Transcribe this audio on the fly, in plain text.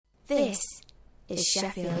This is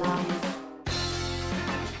Sheffield Live.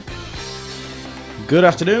 Good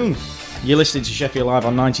afternoon. You're listening to Sheffield Live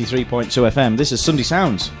on 93.2 FM. This is Sunday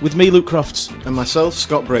Sounds with me, Luke Crofts. And myself,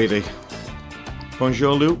 Scott Brady.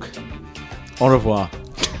 Bonjour, Luke. Au revoir.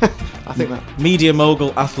 I think that... Media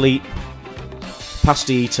mogul, athlete,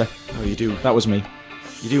 pasty eater. Oh, you do. That was me.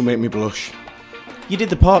 You do make me blush. You did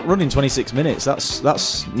the park run in 26 minutes.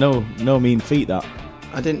 That's no mean feat, that.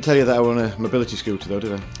 I didn't tell you that I were on a mobility scooter, though,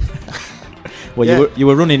 did I? Well, yeah. you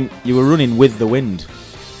were running with the wind.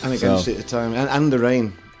 And against it at the time. And the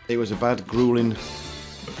rain. It was a bad, gruelling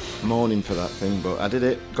morning for that thing, but I did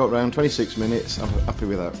it. Got round 26 minutes. I'm happy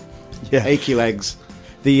with that. Yeah. Achy legs.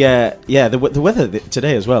 The weather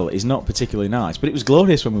today as well is not particularly nice, but it was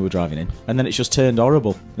glorious when we were driving in, and then it's just turned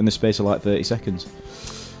horrible in the space of like 30 seconds.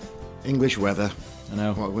 English weather. I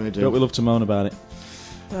know. What are we going to do? Don't we love to moan about it?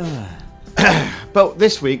 But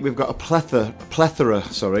this week we've got a plethora of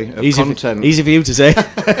content. Easy for you to say.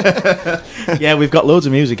 Yeah, we've got loads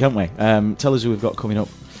of music, haven't we? Tell us who we've got coming up.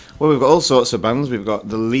 Well, we've got all sorts of bands. We've got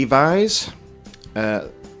the Levi's,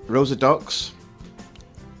 Rosa Docks,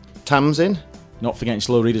 Tamsin. Not forgetting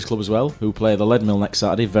Slow Readers Club as well, who play the Lead Mill next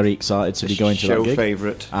Saturday. Very excited to be going to that gig. Show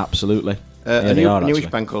favourite. Absolutely. A newish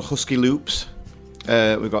band called Husky Loops.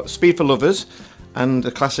 We've got Speed for Lovers and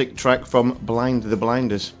a classic track from Blind the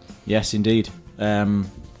Blinders. Yes, indeed.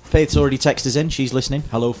 Faith's already texted us in. She's listening.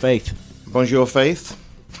 Hello, Faith. Bonjour, Faith.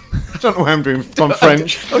 I don't know why I'm doing from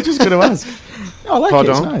French. I was just going to ask. I like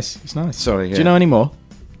Pardon? it. It's nice. It's nice. Sorry. Yeah. Do you know any more?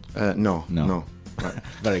 No. Right.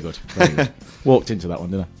 Very good. Very good. Walked into that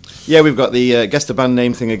one, didn't I? Yeah, we've got the guess the band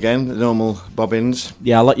name thing again, the normal bobbins.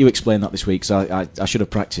 Yeah, I'll let you explain that this week, because I should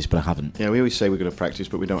have practiced, but I haven't. Yeah, we always say we're going to practice,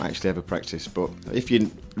 but we don't actually ever practice. But if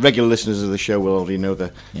you regular listeners of the show will already know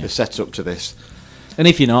the setup to this. And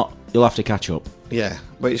if you're not, you'll have to catch up. Yeah,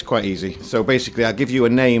 but it's quite easy. So basically, I'll give you a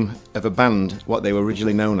name of a band, what they were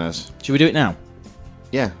originally known as. Should we do it now?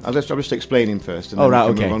 Yeah, I'll just explain him first, and then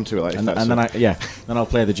we can move on to it. Then I'll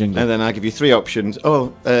play the jingle. And then I'll give you three options.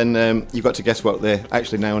 Oh, and you've got to guess what they're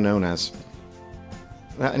actually now known as.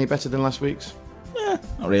 Is that any better than last week's? Yeah,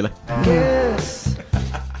 not really. Yes,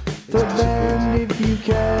 the band if you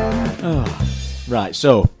can. Oh. Right,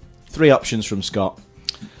 so, three options from Scott.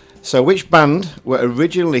 So, which band were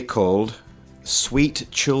originally called Sweet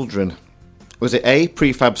Children? Was it A,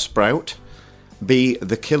 Prefab Sprout, B,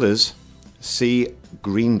 The Killers, C,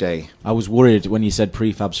 Green Day? I was worried when you said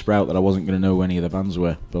Prefab Sprout that I wasn't going to know who any of the bands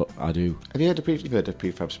were, but I do. Have you heard of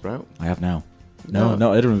Prefab Sprout? I have now. No,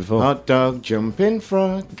 not heard of them before. Hot dog, jumping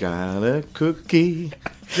frog, got a cookie. Do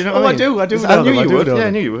you know what I mean? I do. I knew you would. Yeah,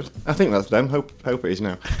 I knew you would. I think that's them. Hope it is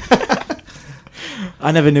now.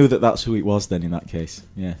 I never knew that's who it was then in that case.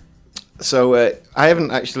 Yeah. So I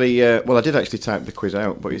haven't actually. I did actually type the quiz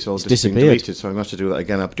out, but it's all just been deleted. So I'm going to have to do that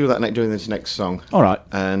again. I'll do that during this next song. All right.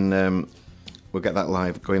 And we'll get that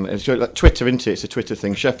live going. It's like Twitter, isn't it? It's a Twitter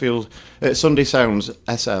thing. Sheffield Sunday Sounds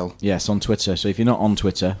SL. Yes, on Twitter. So if you're not on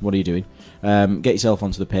Twitter, what are you doing? Get yourself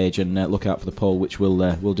onto the page and look out for the poll, which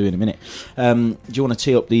we'll do in a minute. Do you want to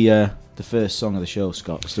tee up the first song of the show,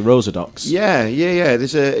 Scott? It's the Rosa Docks. Yeah.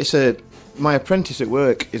 My apprentice at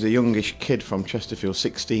work is a youngish kid from Chesterfield,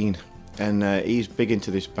 16. And he's big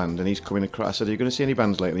into this band, and he's coming across. I said, "Are you going to see any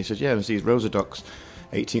bands lately?" And he said, "Yeah, I see Rosa Docks,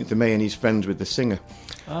 18th of May," and he's friends with the singer.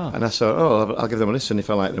 Oh. And I thought, I'll give them a listen. If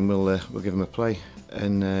I like them, we'll give them a play.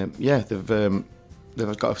 And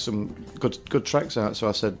they've got some good tracks out. So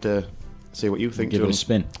I said, "See what you think." Give it a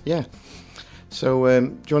spin. Yeah. So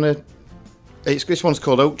do you want to? This one's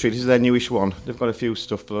called Oak Tree. This is their newish one. They've got a few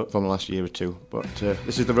stuff from the last year or two, but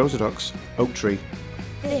this is the Rosa Docks, Oak Tree.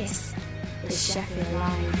 This is Sheffield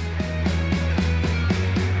Live.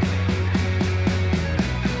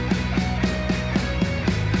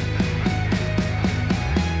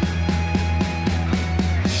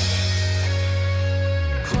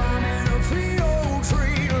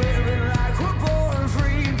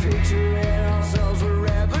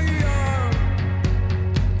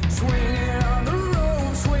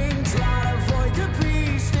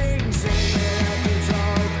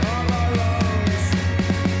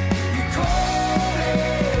 You call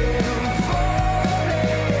it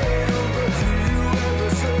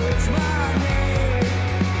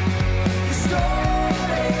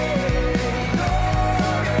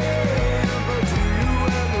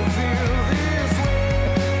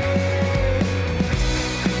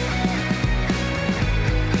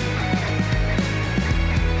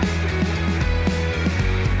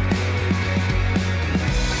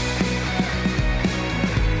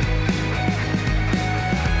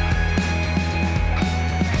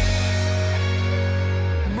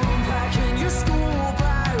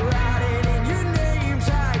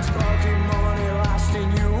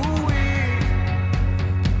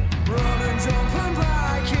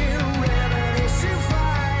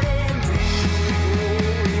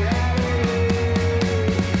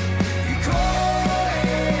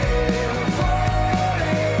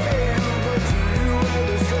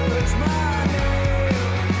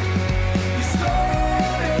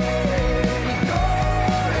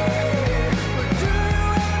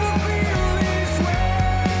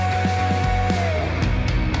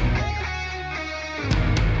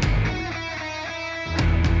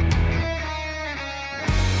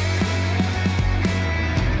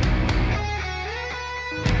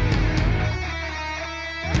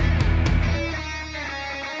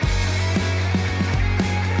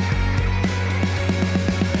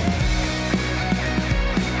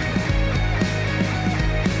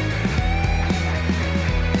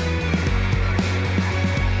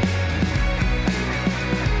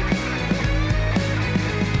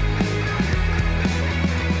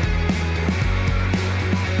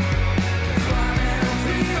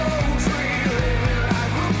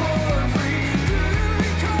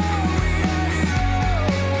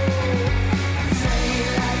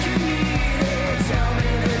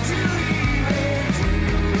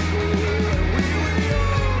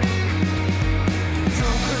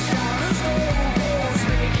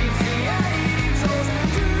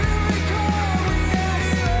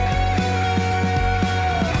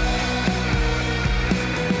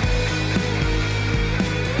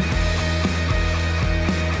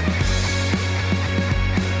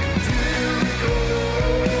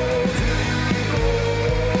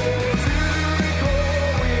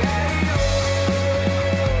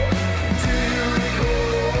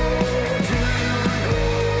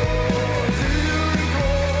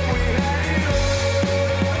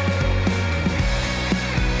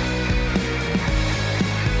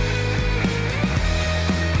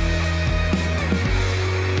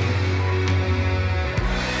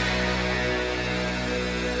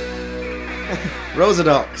Rosa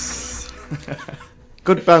Docks.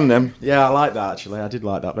 Good band, them. Yeah, I like that, actually. I did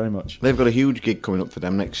like that very much. They've got a huge gig coming up for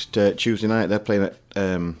them next Tuesday night. They're playing at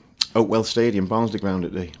Oakwell Stadium, Barnsley Ground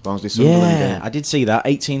at the Barnsley Sunderland Yeah, game. I did see that.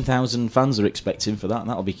 18,000 fans are expecting for that, and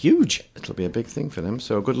that'll be huge. It'll be a big thing for them.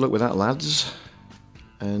 So good luck with that, lads.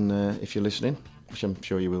 And if you're listening, which I'm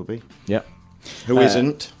sure you will be. Yep. Who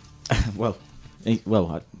isn't? Well, it's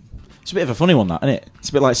a bit of a funny one, that, isn't it? It's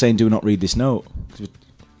a bit like saying, do not read this note.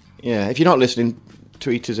 Yeah, if you're not listening,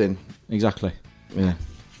 tweet us in. Exactly. Yeah.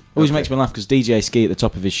 Always makes me laugh because DJ Ski at the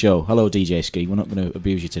top of his show. Hello, DJ Ski. We're not going to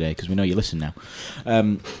abuse you today because we know you listen now.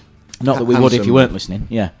 Not that we would if you weren't listening.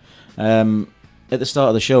 Yeah. At the start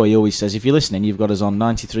of the show, he always says, if you're listening, you've got us on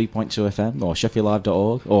 93.2 FM or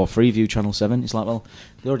SheffieldLive.org or Freeview Channel 7. It's like, well,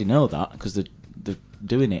 they already know that because they're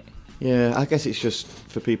doing it. Yeah, I guess it's just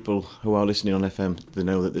for people who are listening on FM, they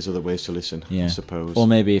know that there's other ways to listen, I suppose. Or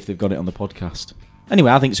maybe if they've got it on the podcast. Anyway,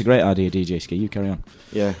 I think it's a great idea, DJ Ski. You carry on.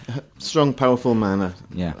 Yeah, strong, powerful man.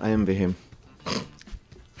 Yeah. I envy him.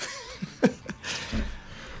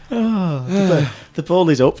 The poll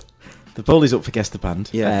is up. The poll is up for Guess the Band.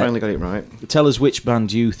 Yeah, finally got it right. Tell us which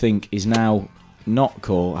band you think is now not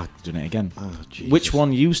called... I've done it again. Oh, Jesus. Which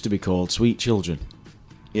one used to be called Sweet Children?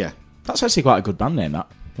 Yeah. That's actually quite a good band name, that.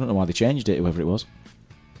 I don't know why they changed it, whoever it was.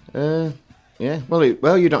 Yeah. Well,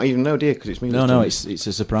 you don't even know, do you? Because it's me. No, it's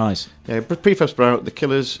a surprise. Yeah, Prefab Sprout, The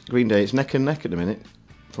Killers, Green Day. It's neck and neck at the minute,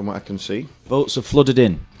 from what I can see. Votes have flooded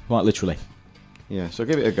in, quite literally. Yeah, so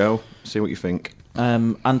give it a go. See what you think.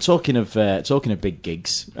 And talking of big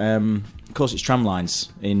gigs, of course it's Tramlines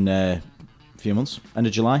in a few months, end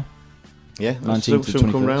of July. Yeah, 19th to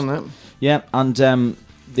soon come 21st. round that. Yeah, and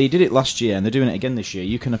they did it last year, and they're doing it again this year.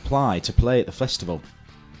 You can apply to play at the festival.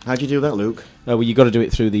 How'd you do that, Luke? Well, you got to do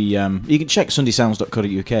it through the. You can check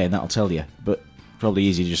sundaysounds.co.uk, and that'll tell you. But probably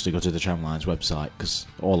easier just to go to the Tramlines website because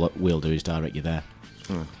all it will do is direct you there.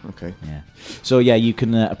 Oh, okay. Yeah. So yeah, you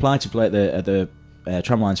can apply to play at the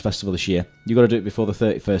Tramlines Festival this year. You've got to do it before the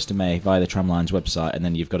 31st of May via the Tramlines website, and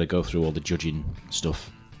then you've got to go through all the judging stuff.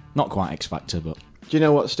 Not quite X Factor, but. Do you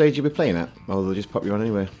know what stage you'll be playing at? Or they'll just pop you on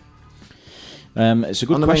anyway? It's a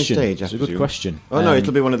good On the question. main stage, I it's a good presume. question. Oh, no,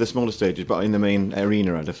 it'll be one of the smaller stages, but in the main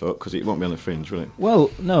arena, I'd have thought, because it won't be on the fringe, will it? Well,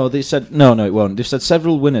 no, they said no, it won't. They've said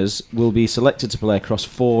several winners will be selected to play across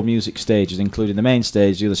 4 music stages, including the main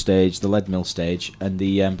stage, the other stage, the Lead Mill stage, and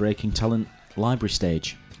the Breaking Talent Library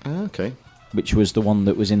stage, Ah, okay. which was the one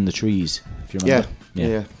that was in the trees, if you remember.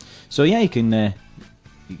 Yeah. So yeah, you can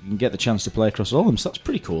get the chance to play across all of them. So that's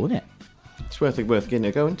pretty cool, isn't it? It's worth giving it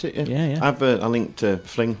a go, isn't it? Yeah. I've I linked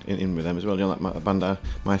Fling in with them as well. You know, like a band,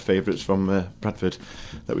 my favourites from Bradford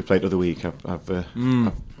that we played the other week. I've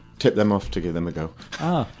tipped them off to give them a go.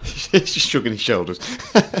 Ah, He's just shrugging his shoulders.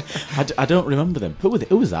 I don't remember them. Who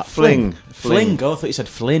was that? Fling. Fling. Oh, I thought you said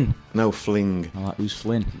Flynn. No, Fling. I like, who's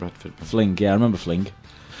Flynn? Bradford. Fling. Yeah, I remember Fling.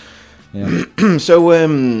 Yeah. So,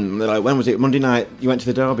 like, when was it? Monday night. You went to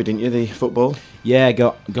the derby, didn't you? The football. Yeah,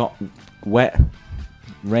 got wet,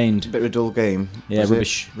 rained. Bit of a dull game. Yeah,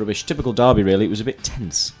 was rubbish. Typical derby, really. It was a bit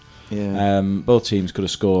tense. it? Yeah. Both teams could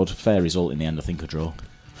have scored. Fair result in the end, I think, a draw. Do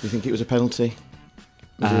you think it was a penalty?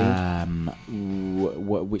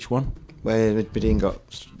 Which one? Where Bedeen got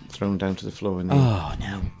thrown down to the floor. And Oh,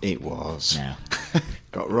 no. it was. No.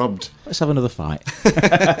 Got robbed. Let's have another fight.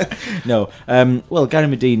 No. Well, Gary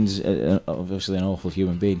Medine's obviously an awful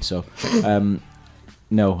human being, so...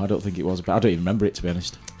 no, I don't think it was. But I don't even remember it, to be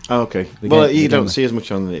honest. Oh, okay. The Well, game- you the don't game- see as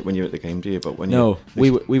much on it when you're at the game, do you? But when No,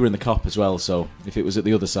 you we were in the Cop as well, so if it was at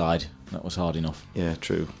the other side, that was hard enough. Yeah,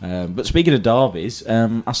 true. But speaking of derbies,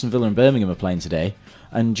 Aston Villa and Birmingham are playing today,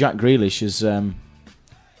 and Jack Grealish has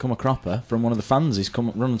come a cropper from one of the fans. He's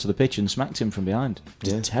run onto the pitch and smacked him from behind.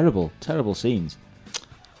 Just Yeah. terrible scenes.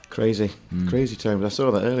 Crazy times. I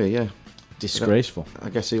saw that earlier. Yeah, Disgraceful. I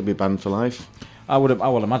guess he'll be banned for life. I would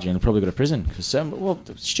imagine he'll probably go to prison because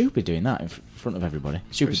stupid doing that in front of everybody.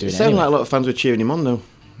 Stupid It doing it. sounded Anyway. like a lot of fans were cheering him on though,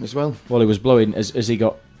 as well. Well, he was blowing as he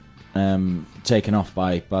got taken off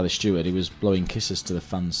by the steward. He was blowing kisses to the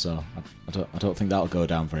fans, so I don't think that'll go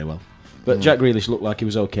down very well. But Yeah. Jack Grealish looked like he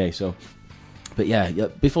was okay. So, but yeah,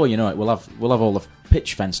 before you know it, we'll have all the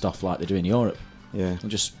pitch fenced off like they do in Europe. Yeah, It'll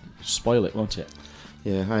just spoil it, won't it?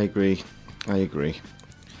 yeah, I agree. Do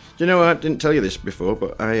you know, I didn't tell you this before,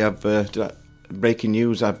 but I have breaking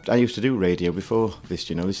news. I used to do radio before this.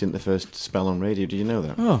 You know, this isn't the first spell on radio. Did you know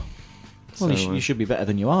that? Oh, well, So, you should be better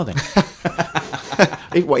than you are then.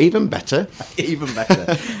 What, even better? Even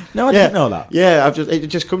better. No, I didn't know that. Yeah, it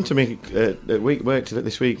just come to me at work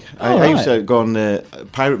this week. Oh, I used right. to go on a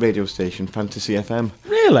pirate radio station, Fantasy FM.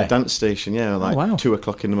 Really? Dance station, yeah, like wow. 2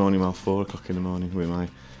 o'clock in the morning or 4 o'clock in the morning with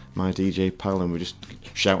my DJ pal, and we just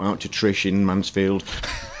shout out to Trish in Mansfield.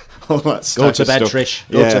 All that Go to bed, stuff. Trish.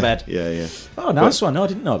 Go to bed. Yeah. Oh, nice one. No, I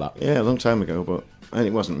didn't know that. Yeah, a long time ago, and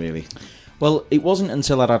it wasn't really. Well, it wasn't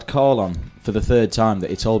until I'd had Carl on for the third time that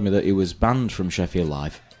he told me that he was banned from Sheffield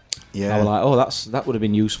Live. Yeah. I was like, oh, that would have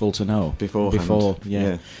been useful to know. Beforehand.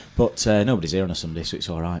 Yeah. But nobody's here on a Sunday, so it's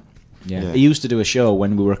all right. Yeah. Yeah. He used to do a show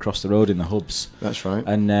when we were across the road in the hubs. That's right.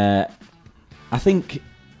 And I think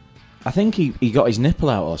he got his nipple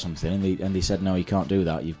out or something, and he said, no, you can't do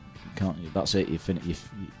that. You can't. That's it. You're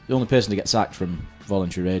the only person to get sacked from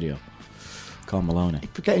voluntary radio. Carl Maloney.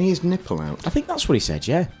 For getting his nipple out. I think that's what he said.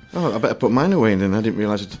 Yeah. Oh, I better put mine away then. I didn't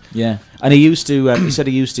realise it. Yeah, and he used to. He said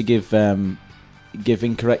he used to give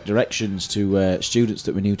incorrect directions to students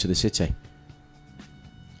that were new to the city.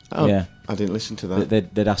 Oh, yeah. I didn't listen to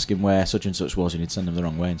that. They'd ask him where such and such was, and he'd send them the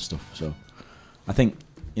wrong way and stuff. So, I think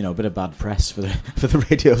a bit of bad press for the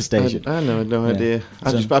radio station. I know, I had no idea.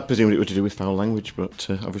 I presumed it was to do with foul language, but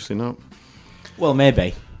obviously not. Well,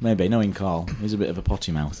 maybe. Knowing Carl, he's a bit of a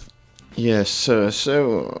potty mouth. Yes. So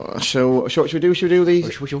what should we do? Should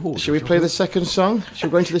we play the second song? Should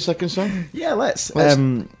we go into the second song? Yeah, let's.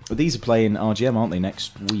 These are playing RGM, aren't they?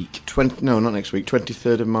 Next week. No, not next week.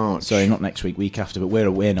 23rd of March. Sorry, not next week. Week after. But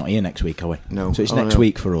we're not here next week, are we? No. So it's next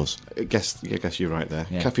week for us. I guess you're right there.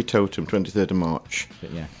 Yeah. Cafe Totem, 23rd of March.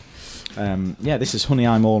 But yeah. This is Honey,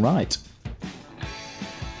 I'm All Right.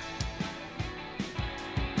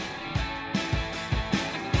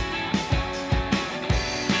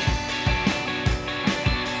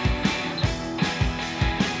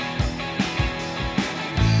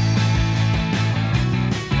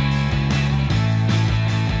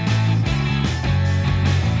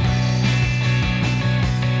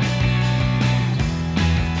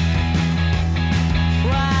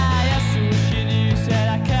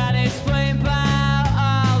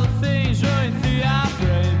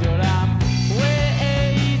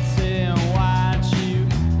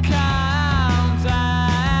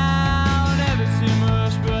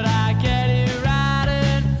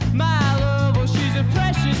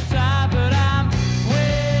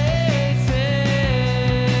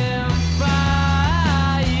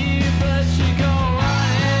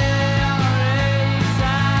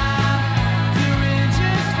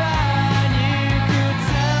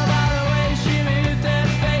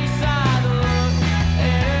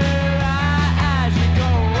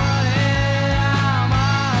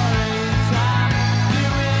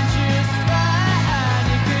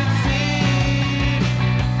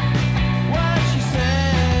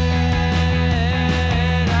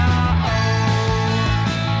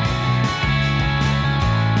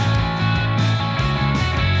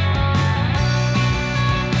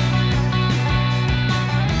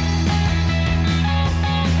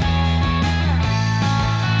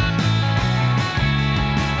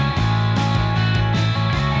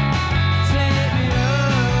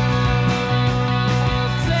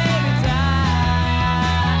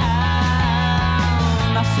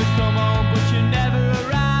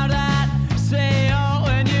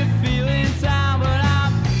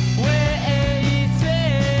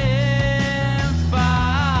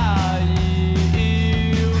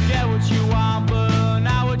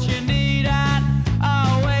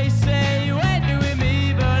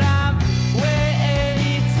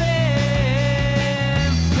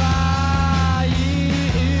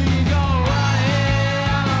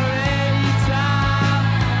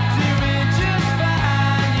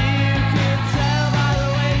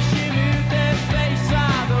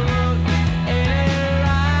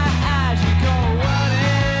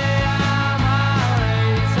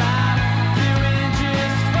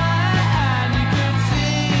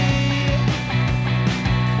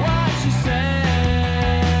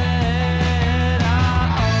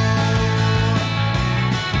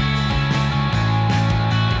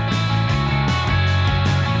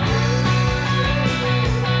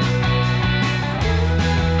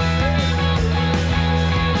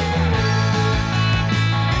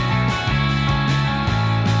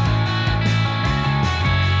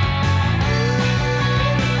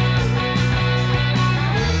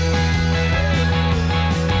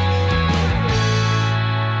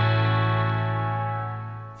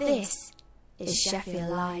 This is Sheffield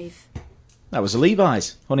Live. That was the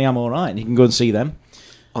Levi's. Honey, I'm All Right. And you can go and see them.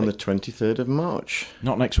 On the 23rd of March.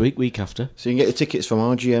 Not next week, week after. So you can get the tickets from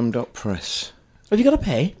rgm.press. Have you got to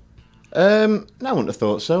pay? I wouldn't have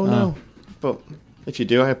thought so, no. But if you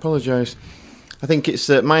do, I apologise. I think it's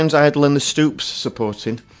Mine's Idle and the Stoops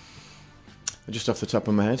supporting. Just off the top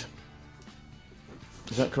of my head.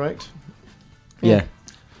 Is that correct? Yeah.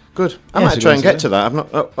 Good. I Yeah, might so try go and get to to that. I've not.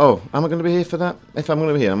 Oh, am I going to be here for that? If I'm going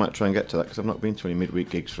to be here, I might try and get to that because I've not been to any midweek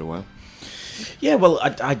gigs for a while. Yeah, well,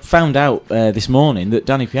 I found out this morning that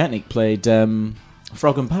Danny Piatnik played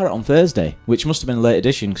Frog and Parrot on Thursday, which must have been a late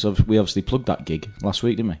edition because we obviously plugged that gig last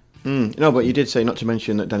week, didn't we? No, but you did say not to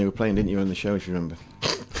mention that Danny were playing, didn't you, on the show, if you remember?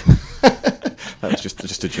 That was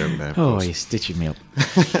just a joke there. Of course. you're stitching me up.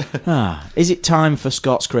 Is it time for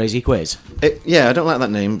Scott's Crazy Quiz? Yeah, I don't like that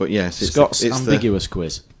name, but yes. It's Scott's it's Ambiguous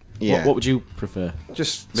Quiz. Yeah. What would you prefer?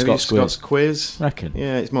 Just maybe Scott's Scott's Quiz. Reckon?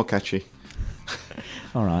 Yeah, it's more catchy.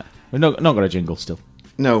 All right. We've not got a jingle still.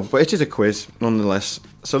 No, but it is a quiz, nonetheless.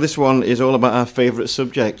 So this one is all about our favourite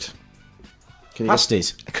subject. Can you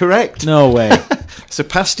Pasties? Correct. No way. It's a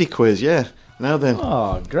pasty quiz, yeah. Now then.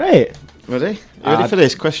 Oh, great. Ready? You ready for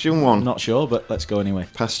this? Question 1. I'm not sure, but let's go anyway.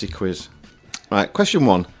 Pasty quiz. Right, question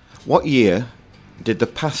 1. What year did the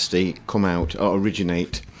pasty come out or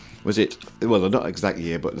originate? Was it, well, not exact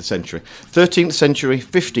year, but the century. 13th century,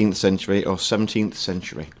 15th century, or 17th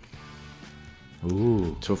century?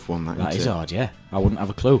 Ooh. Tough one, that That isn't is it? hard, yeah. I wouldn't have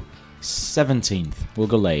a clue. 17th. We'll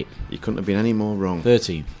go late. You couldn't have been any more wrong.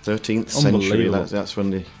 13th. 13th century. Unbelievable. That's when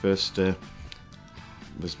the first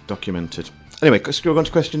was documented. Anyway, let's go on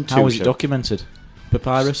to question 2. How was it shall- documented?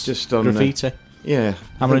 Papyrus? Just on, graffiti? Yeah.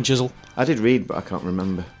 Hammer and chisel? I did read, but I can't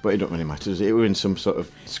remember. But it don't really matter, does it? It was in some sort of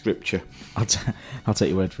scripture. I'll take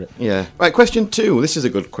your word for it. Yeah. Right, question 2. This is a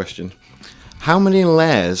good question. How many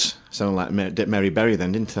layers? Sound like Mary Berry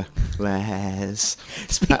then, didn't I? Layers.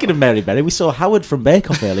 Speaking of Mary Berry, we saw Howard from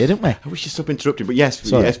Bake Off earlier, didn't we? I wish you stopped interrupting, but yes,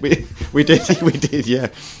 Sorry. yes, we did, we did, yeah.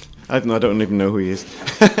 I don't even know who he is.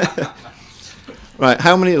 Right,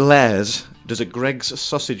 how many layers does a Greg's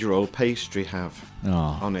sausage roll pastry have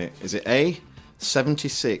Oh. on it? Is it A,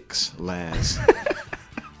 76 layers,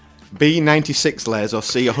 B, 96 layers, or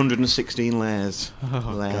C, 116 layers?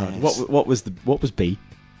 God. What was B?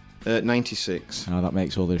 96. Oh, that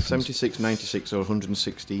makes all the difference. 76, 96, or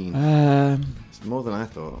 116. It's more than I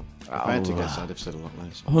thought. If I had to guess, I'd have said a lot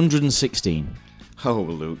less. 116. Oh,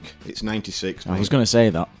 Luke, it's 96. I was mate. going to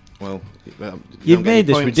say that. Well, You've made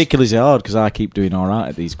this ridiculously hard because I keep doing all right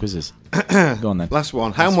at these quizzes. Go on then. Last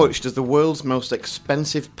one. How much does the world's most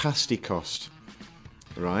expensive pasty cost?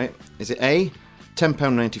 Right. Is it A,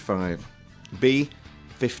 £10.95, B,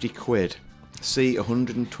 50 quid, C,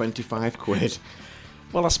 125 quid?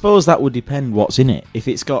 Well, I suppose that would depend what's in it. If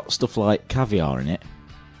it's got stuff like caviar in it,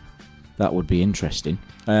 that would be interesting.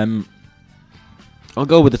 I'll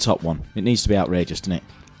go with the top one. It needs to be outrageous, doesn't it?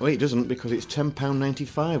 Well, it doesn't because it's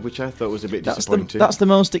 £10.95, which I thought was a bit That's disappointing. that's the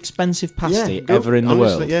most expensive pasty ever in the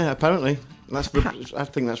honestly, world. Yeah, apparently. I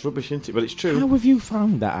think that's rubbish, isn't it? But it's true. How have you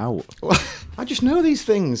found that out? Well, I just know these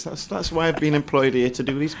things. That's why I've been employed here to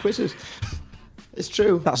do these quizzes. It's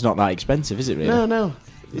true. That's not that expensive, is it, really? No.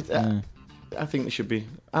 I think it should be.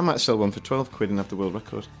 I might sell one for 12 quid and have the world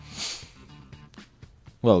record.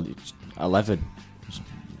 Well, it's 11.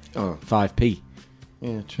 Oh, 5p. yeah,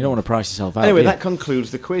 true. You don't want to price yourself out. Anyway, do you? that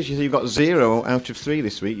concludes the quiz. You've got 0 out of 3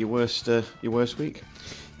 this week. Your worst week.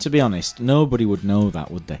 To be honest, nobody would know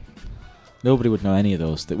that, would they? Nobody would know any of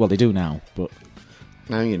those. Well, they do now, but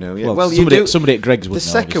Now you know. Yeah. well, Well, somebody, you do. somebody at Greg's would The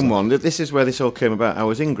know. second obviously. one. This is where this all came about. I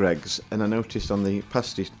was in Greg's and I noticed on the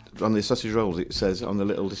pasty, on the sausage rolls, it says on the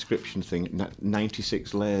little description thing,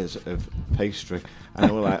 96 layers of pastry, and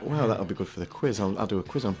I was like, wow, that'll be good for the quiz. I'll do a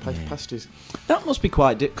quiz on pasties. That must be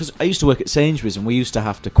quite because I used to work at Sainsbury's and we used to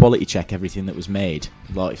have to quality check everything that was made,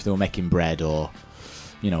 like if they were making bread or,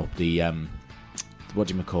 you know, the what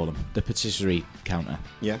do you call them, the patisserie counter.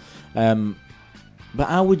 Yeah. But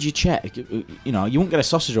how would you check? You know, you wouldn't get a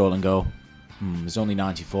sausage roll and go, there's only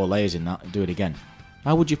 94 layers in that, and do it again.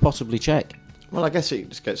 How would you possibly check? Well, I guess it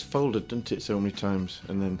just gets folded, doesn't it, so many times,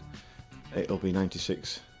 and then it'll be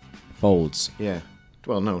 96. Folds. Yeah.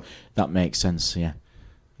 Well, no. That makes sense, yeah.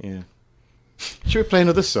 Yeah. Should we play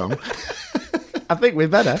another song I think we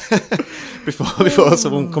better. before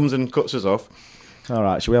someone comes and cuts us off? All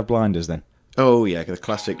right, shall we have blinders then? Oh yeah, the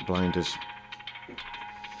classic Blinders.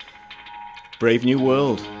 Brave New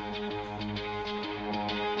World.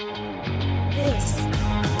 This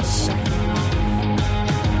is Sheffield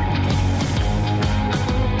Live.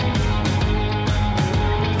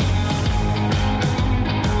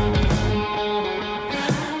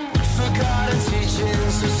 Forgotten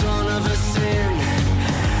teachings, the son of a sin.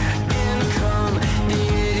 In come the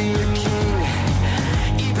idiot king.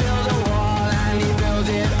 He built a wall and he built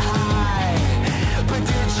it high. But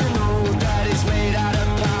did you know that it's made out of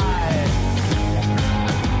pie?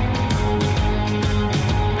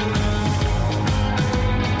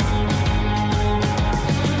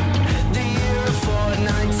 The year of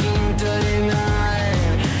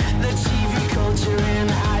 1939, the TV culture in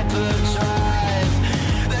high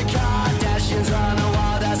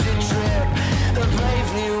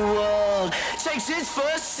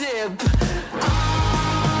first sip.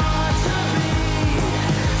 Ah, to be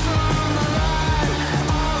from the land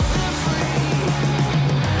of the free.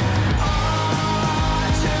 Ah,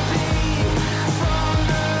 to be from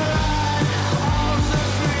the land of the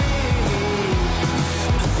free.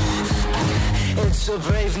 It's a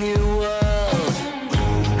brave new world.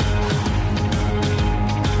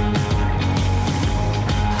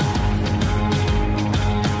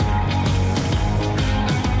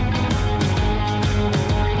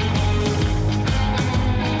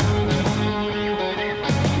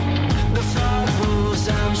 The thought moves,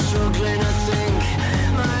 I'm struggling to think.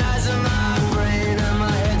 My eyes are my brain and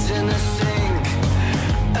my head's in the sink.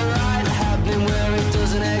 A ride happening where it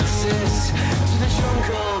doesn't exist. To the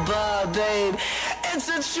jungle bar, babe, it's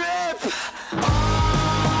a trip.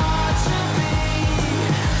 Ah, to be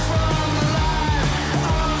from the land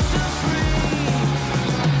of the free.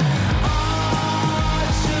 Ah,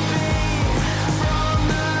 to be from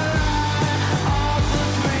the land of the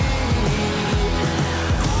free.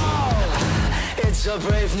 It's a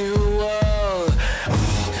brave new world.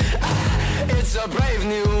 It's a brave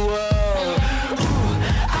new world.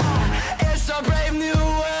 It's a brave new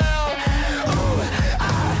world.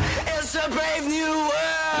 It's a brave new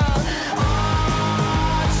world.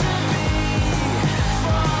 Ah, to be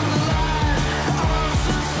from the land of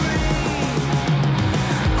the free.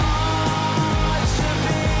 Ah, to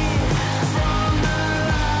be from the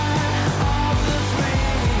land of the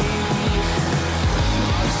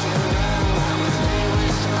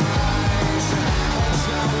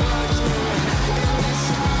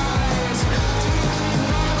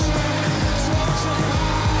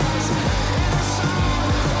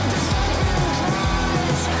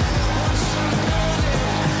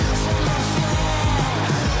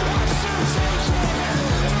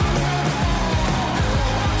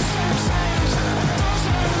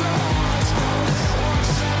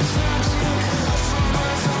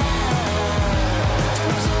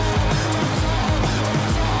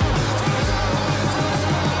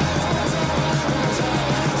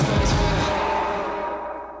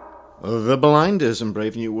The Blinders and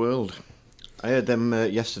Brave New World. I heard them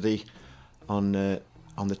yesterday on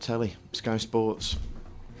the telly, Sky Sports.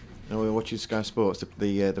 No, we were watching Sky Sports.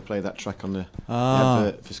 They play that track on the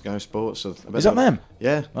advert for Sky Sports. So Is that them?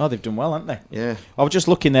 Yeah, Oh, they've done well, haven't they? yeah. I was just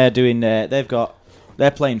looking there doing.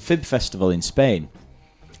 They're playing Fib Festival in Spain,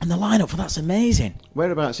 and the lineup for that's amazing.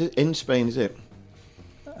 Whereabouts in Spain is it?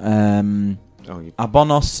 Um, Oh, you,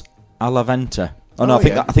 Abonos a la Venta. Oh no, Oh, I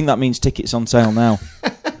think yeah. that means tickets on sale now.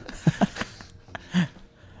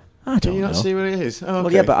 I can don't you know. not see where it is? Oh, okay.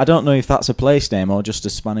 Well, yeah, but I don't know if that's a place name or just a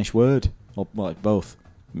Spanish word, or well, both,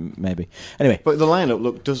 maybe. Anyway, But the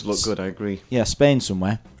lineup does look good. I agree. yeah, Spain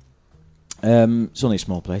somewhere. It's only a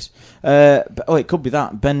small place. It could be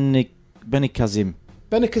that Benicassim.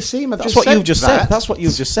 Benicassim. That's what you've just said. That's what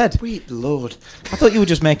you've just said. Sweet Lord. I thought you were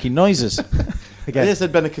just making noises. Again. Yeah, I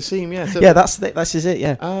said Benicassim. Yeah. So, Yeah, that's it.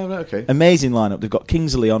 Yeah. Oh, right, okay. Amazing lineup. They've got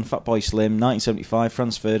Kings of Leon, Fatboy Slim, 1975,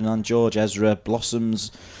 Franz Ferdinand, George Ezra,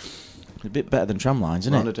 Blossoms. A bit better than Tramlines,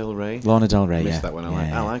 isn't Lana it? Del Rey. Lana Del Rey, Missed yeah. that one.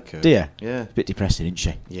 Yeah. I like her. Do you? Yeah. A bit depressing, isn't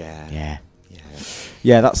she? Yeah. Yeah. Yeah.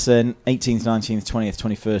 Yeah, that's 18th, 19th, 20th,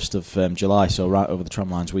 21st of July, so right over the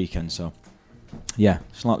Tramlines weekend, so... Yeah,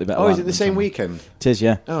 slightly better. Oh, is lineup it the than same Tramlines. weekend? It is,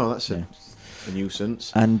 yeah. Oh, that's Yeah. a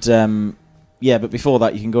nuisance. And, yeah, but before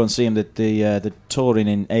that, you can go and see them, the touring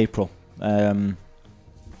in April.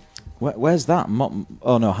 Where's that?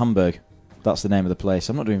 Oh, no, Hamburg. That's the name of the place.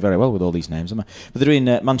 I'm not doing very well with all these names, am I? But they're in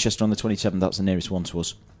Manchester on the 27th. That's the nearest one to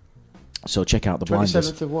us. So check out the Blinders.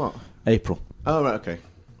 27th of what? April. Oh, right, okay.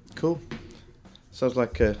 Cool. Sounds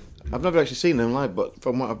like... I've never actually seen them live, but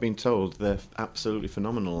from what I've been told, they're absolutely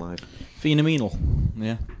phenomenal live. Phenomenal.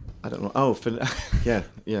 Yeah. I don't know. Oh, yeah,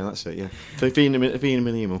 that's it, yeah.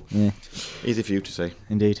 Phenomenal. Yeah. Easy for you to say.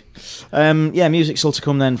 Indeed. Yeah, music's still to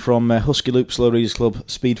come then from Husky Loop, Slow Readers Club,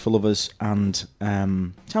 Speed for Lovers, and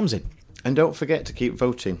Tamsin. And don't forget to keep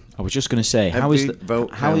voting. I was just going to say, how Every is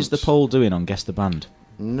vote the counts. poll doing on Guess the Band?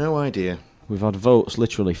 No idea. We've had votes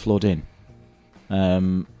literally flood in.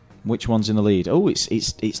 Which one's in the lead? Oh,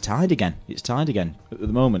 it's tied again. It's tied again. At the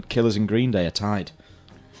moment, Killers and Green Day are tied.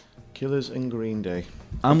 Killers and Green Day.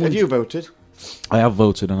 I'm Have with- you voted? I have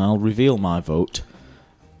voted, and I'll reveal my vote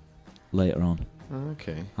later on. Oh,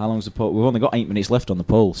 okay. How long's the poll? We've only got 8 minutes left on the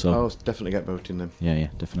poll, so... I'll definitely get voting then. Yeah,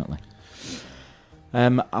 definitely.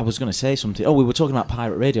 I was going to say something. Oh, we were talking about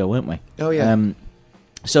pirate radio, weren't we? Oh, yeah.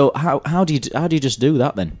 So how do you just do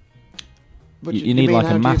that then? But You need mean, like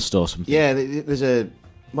how a do you- mast or something. Yeah, there's a...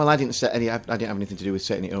 Well, I didn't set any... I didn't have anything to do with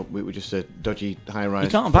setting it up. We were just a dodgy high-rise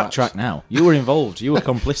You can't flats. backtrack now. You were involved. You were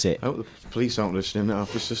complicit. I hope the police aren't listening now.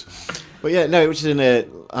 It's just... But yeah, no, it was in a,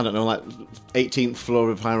 I don't know, like 18th floor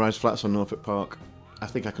of high-rise flats on Norfolk Park. I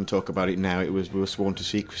think I can talk about it now. We were sworn to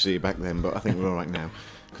secrecy back then, but I think we're all right now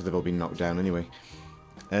because they've all been knocked down anyway.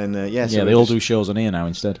 And yeah, they all do shows on here now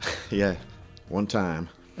instead. Yeah, one time.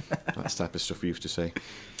 That's the type of stuff we used to say.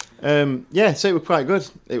 Yeah, so it was quite good.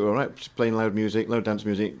 It was all right. Just playing loud music, loud dance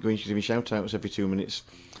music, going to give me shout-outs every 2 minutes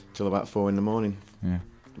till about 4 in the morning. Yeah.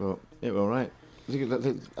 But it was all right.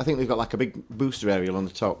 I think they've got like a big booster aerial on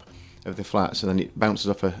the top of the flats, and then it bounces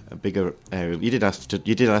off a bigger aerial. You did ask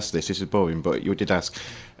this. This is boring, but you did ask,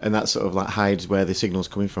 and that sort of like hides where the signal's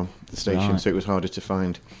coming from the station, Right. so it was harder to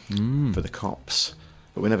find for the cops.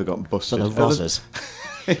 But we never got busted. Sort of Rozzers.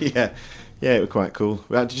 Yeah, it was quite cool.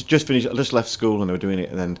 We had just finished. I just left school and they were doing it,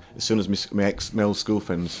 and then as soon as my old school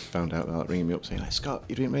friends found out, they were like ringing me up saying, like, "Scott,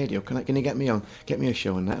 you're doing radio? Can you get me on? Get me a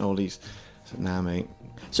show and that and all these." I said, "Nah, mate."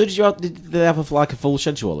 So did they have a full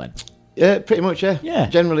schedule then? Yeah, pretty much. Yeah. Yeah.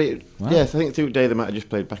 Generally, Wow. yeah. I think through the day they might have just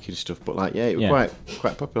played backing stuff, but like, yeah, it was Yeah.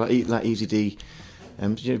 quite popular. Like Easy D.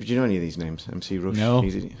 Do you know any of these names? MC Rush. No,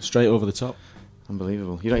 Easy D. straight over the top.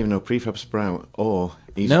 Unbelievable. You don't even know Prefab Sprout or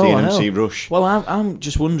Easy No, D and I know. MC Rush. Well, I'm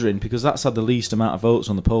just wondering because that's had the least amount of votes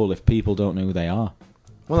on the poll. If people don't know who they are,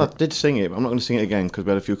 Well, I did sing it, but I'm not going to sing it again because we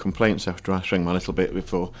had a few complaints after I sang my little bit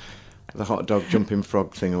before the hot dog jumping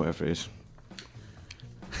frog thing or whatever it is.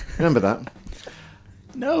 Remember that?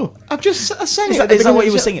 no. I sang Is it. that what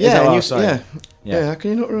you were singing? Is Yeah, that what- and sorry. yeah. Yeah. How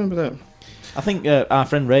can you not remember that? I think our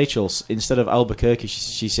friend Rachel, instead of Albuquerque,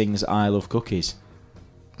 she sings "I Love Cookies."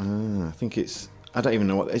 I think it's. I don't even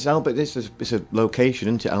know what it's. It's a location,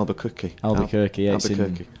 isn't it? Albuquerque. Albuquerque, yeah, it's in-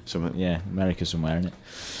 Albuquerque. Something. Yeah, America somewhere, isn't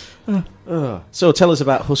it? So tell us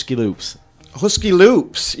about Husky Loops. Husky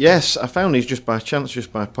Loops. Yes, I found these just by chance,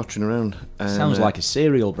 just by pottering around. And, Sounds like a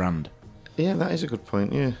cereal brand. Yeah, that is a good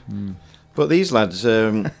point. Yeah, but these lads,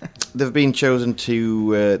 they've been chosen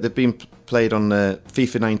to. They've been played on the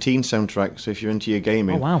FIFA 19 soundtrack. So if you're into your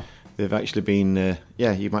gaming, Oh wow! they've actually been.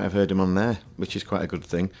 Yeah, you might have heard them on there, which is quite a good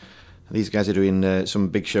thing. These guys are doing some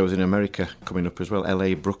big shows in America coming up as well.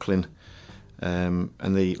 LA, Brooklyn, and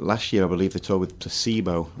the last year I believe they toured with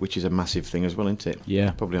Placebo, which is a massive thing as well, isn't it?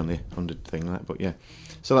 Yeah. Probably on the 100 thing, like, but yeah.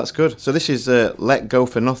 So that's good. So this is "Let Go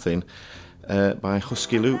for Nothing" by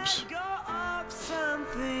Husky Loops. Let go of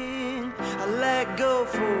something, I let go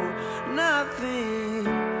for nothing.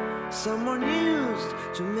 Someone used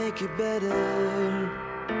to make it better.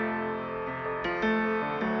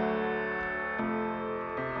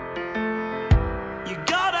 You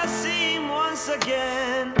gotta see him once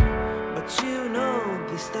again, but you know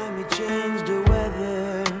this time he changed the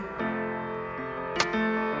weather.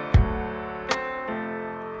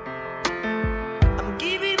 I'm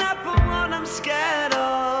giving up on what I'm scared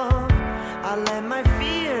of. I let my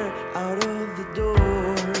fear out of the door.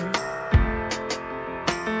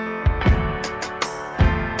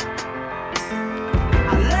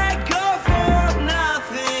 I let go for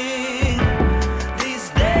nothing. These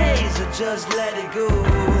days I just let it go.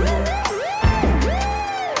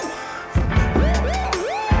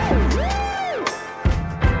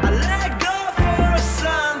 I let go for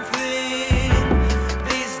something.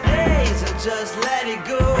 These days I just let it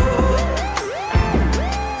go.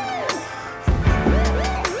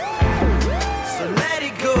 So let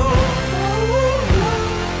it go.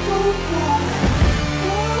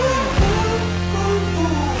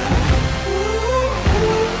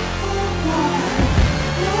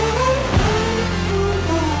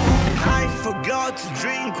 I forgot to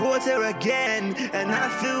drink water again, and I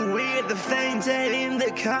feel weird, the fainted in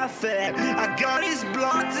the cafe. I got his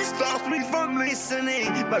blood that stops me from listening,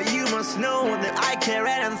 but you must know that I care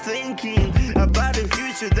and I'm thinking about the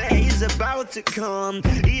future that is about to come.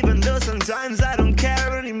 Even though sometimes I don't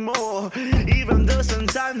care anymore, even though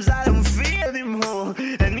sometimes I don't feel anymore,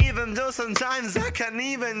 and even though sometimes I can't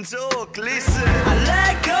even talk. Listen, I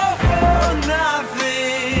let go for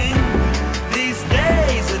nothing. These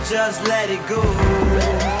days I just let it go.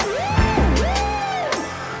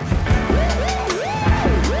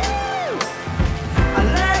 I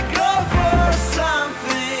let go for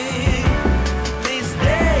something. These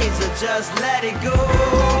days I just let it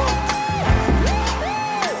go.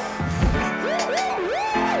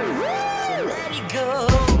 So let it go.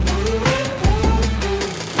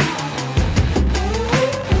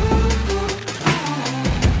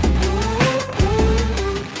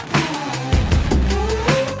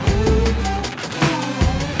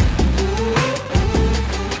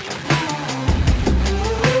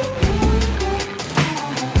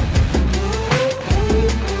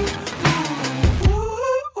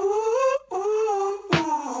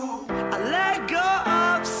 I let go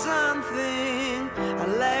of something. I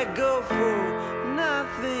let go for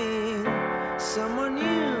nothing. someone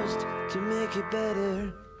used to make it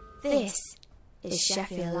better. This is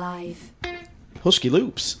Sheffield Live. Husky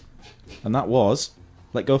Loops. And that was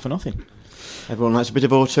Let Go For Nothing. Everyone likes a bit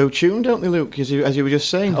of auto-tune, don't they, Luke? As you were just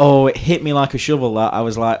saying. Oh, it hit me like a shovel. That I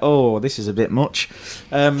was like, oh, this is a bit much.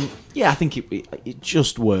 Yeah, I think it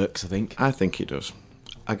just works, I think. I think it does.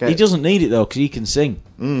 He doesn't need it, though, because he can sing.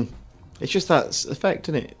 It's just that effect,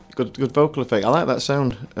 isn't it? Good vocal effect. I like that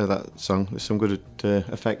sound of that song. There's some good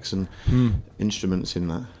effects and instruments in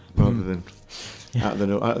that, rather than out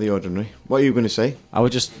of the ordinary. What are you going to say? I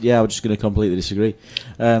was just going to completely disagree,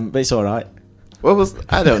 but it's all right. Well,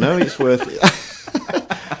 I don't know. It's worth it.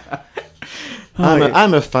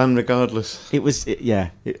 I'm a fan, regardless. It was,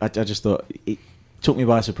 I just thought it took me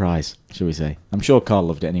by surprise, shall we say? I'm sure Carl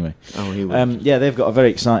loved it anyway. Oh, he would. Yeah, they've got a very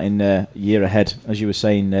exciting year ahead, as you were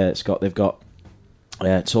saying, Scott. They've got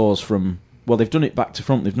tours from. Well, they've done it back to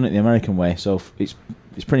front. They've done it the American way, so it's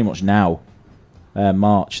pretty much now.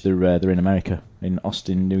 March, they're in America, in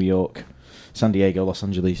Austin, New York, San Diego, Los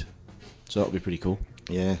Angeles. So that'll be pretty cool.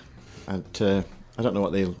 Yeah. I don't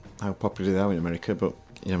know how popular they are in America, but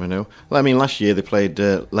you never know. Well, I mean, last year they played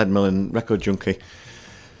Leadmill Record Junkie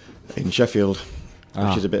in Sheffield,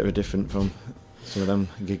 which is a bit of a different from some of them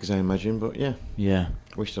gigs, I imagine. But yeah,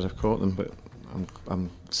 wish I'd have caught them, but I'm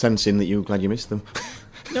sensing that you're glad you missed them.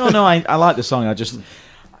 No, I like the song.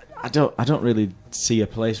 I don't really see a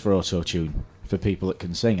place for auto-tune for people that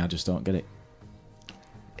can sing. I just don't get it.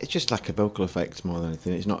 It's just like a vocal effect more than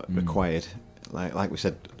anything. It's not required. Like we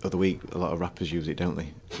said the other week, a lot of rappers use it, don't they?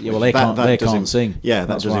 Yeah, well, they can't sing. Yeah, that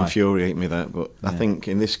That's does why. infuriate me, that. But I think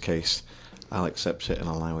in this case, I'll accept it and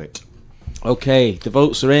allow it. Okay, the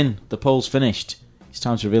votes are in. The poll's finished. It's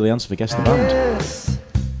time to reveal the answer for Guess the Band. Yes,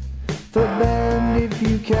 the band if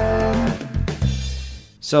you can.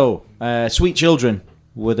 So, Sweet Children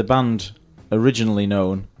were the band originally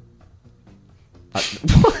known.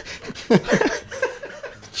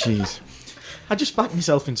 Jeez. I just back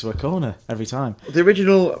myself into a corner every time. The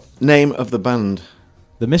original name of the band,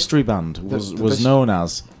 The mystery band was known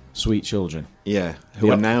as Sweet Children. who Yep.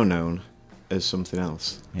 are now known as something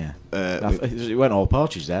else. Yeah. Uh, It went all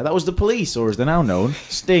partridge there. That was the Police, or as they're now known,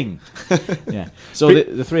 Sting. Yeah. So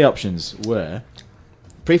the three options were...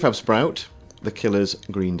 Prefab Sprout, The Killers,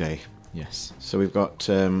 Green Day. Yes. So we've got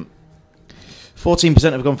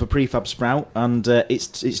 14% have gone for Prefab Sprout, and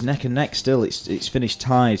it's neck and neck still. It's finished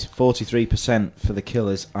tied, 43% for The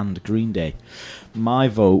Killers and Green Day. My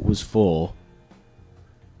vote was for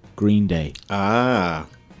Green Day. Am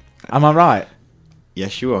I right?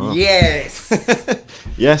 Yes, you are. Yes!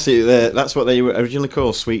 Yes, that's what they were originally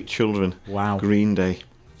called, Sweet Children. Wow. Green Day.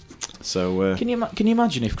 So Can you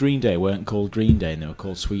imagine if Green Day weren't called Green Day and they were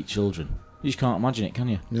called Sweet Children? You just can't imagine it, can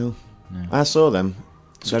you? no. No. I saw them.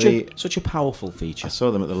 Such a powerful I feature.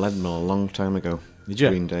 saw them at the Leadmill a long time ago. Did you?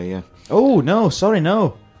 Green Day, yeah. Oh, no, sorry,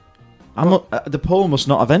 no. The poll must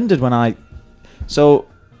not have ended when I... So,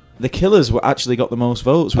 the Killers actually got the most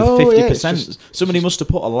votes with 50%. Yeah, it's just- Somebody must have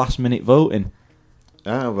put a last-minute vote in.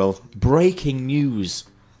 Ah, well, Breaking news.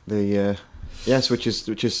 yes, which is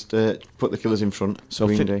put the Killers in front. So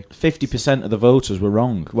Green Day. 50% of the voters were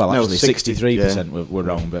wrong. Well, No, actually, 60, 63% were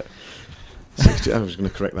wrong, but... 60, I was going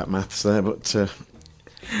to correct that maths there, but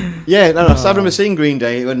yeah, no. So I remember seeing Green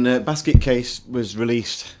Day when Basket Case was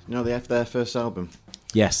released. You know, they have their first album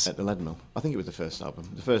Yes. at the Leadmill. I think it was the first album,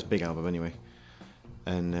 the first big album anyway.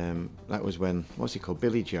 And that was when, what's he called?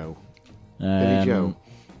 Billy Joe. Billy Joe,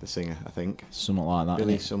 the singer, I think. Something like that.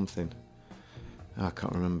 Billy innit? something. I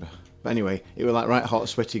can't remember. But anyway, it was like right hot,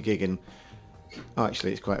 sweaty gig, and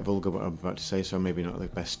actually, it's quite vulgar what I'm about to say, so maybe not the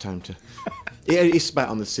best time to. He spat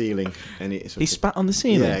on the ceiling, and He spat on the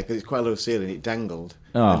ceiling? Yeah, because it's quite a low ceiling. It dangled,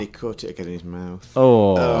 Oh. and he caught it again in his mouth.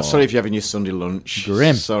 Oh. Sorry if you're having your Sunday lunch.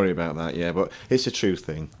 Grim. Sorry about that. Yeah, but it's a true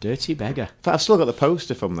thing. Dirty beggar. In fact, I've still got the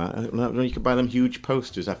poster from that. You can buy them huge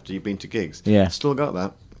posters after you've been to gigs. Yeah. Still got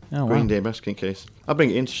that. Oh, Green wow. Day basket case. I'll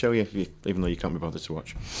bring it in to show you, even though you can't be bothered to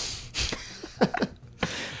watch.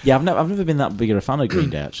 Yeah, I've never been that big of a fan of Green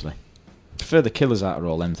Day, actually. Prefer the Killers out of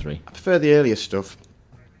all them three. I prefer the earlier stuff.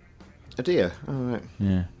 Oh dear. All right.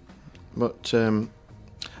 Yeah. But oh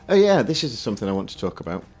yeah, this is something I want to talk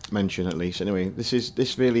about, mention at least. Anyway,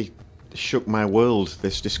 this really shook my world.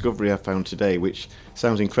 This discovery I found today, which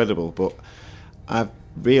sounds incredible, but I've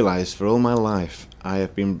realised for all my life I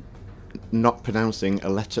have been not pronouncing a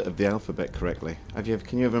letter of the alphabet correctly.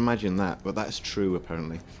 Can you ever imagine that? But that's true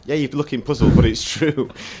apparently. Yeah, you're looking puzzled, but it's true.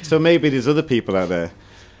 So maybe there's other people out there.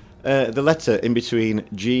 The letter in between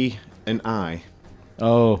G and I.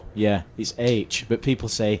 Oh, yeah. It's H, but people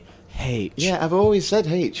say H. Yeah, I've always said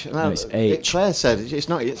H. And No, it's H. Claire said it's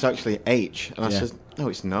not. It's actually H. And I Yeah. said, No,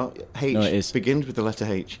 it's not. H No, it is. begins with the letter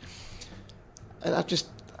H. And I just...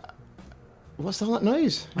 What's all that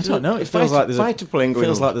noise? I don't know. It feels like there's fighter plane going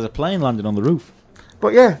feels on. like there's a plane landing on the roof.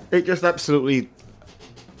 But yeah, it just absolutely...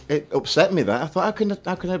 It upset me that. I thought, how can I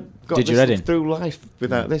got Did you this read in? through life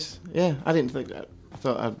without this? Yeah, I didn't think... I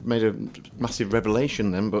thought I'd made a massive revelation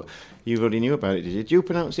then, but you already knew about it, did you? Did you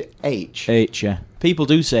pronounce it H? H, yeah. People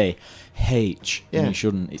do say H, Yeah. and you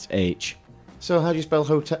shouldn't. It's H. So how do you spell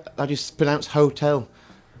hotel? How do you pronounce hotel?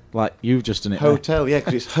 Like you've just done it. there. Hotel, yeah,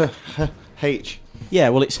 because it's H. Yeah,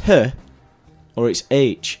 well, it's her, or it's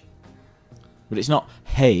H, but it's not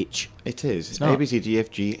H. It is. It's not. A, B, C, D, F,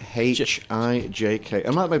 G, H, I, J, K.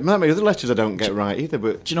 And might be other letters I don't get right either,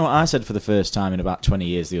 but... Do you know what I said for the first time in about 20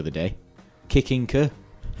 years the other day? Kicking Kerr.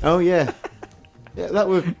 Oh, yeah. Yeah, that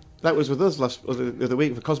was with us the other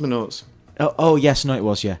week for Cosmonauts. Oh yes, no, it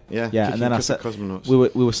was, yeah. Yeah, And then Kicking I Kerr said, for Cosmonauts.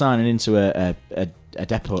 we were signing into a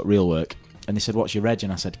depot at Real Work, and they said, what's your reg?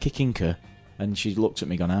 And I said, Kicking Kerr. And she looked at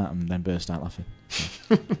me, gone out, and then burst out laughing.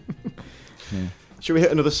 Yeah. Should we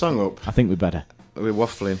hit another song up? I think we'd better. We're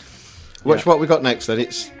waffling. Watch what we got next then.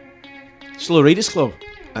 It's Slow Readers Club.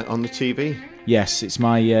 on the TV. Yes, it's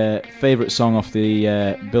my favourite song off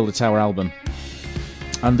the Build a Tower album.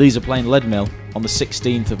 And these are playing Leadmill on the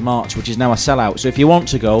 16th of March, which is now a sellout. So if you want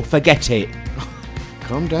to go, forget it.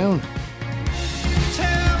 Calm down.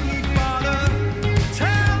 Tell me, Father,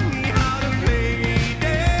 tell me how to play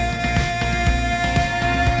dead.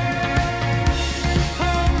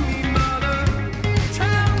 Hold me, Mother,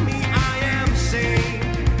 tell me I am safe.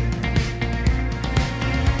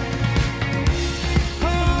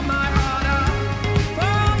 Pour my heart out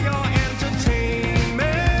for your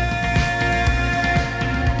entertainment.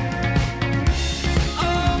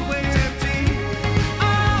 Always empty,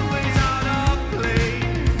 always out of place.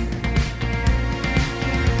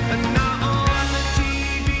 And now on the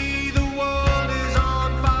TV, the world is on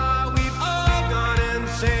fire. We've all gone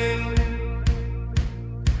insane.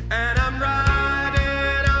 And I'm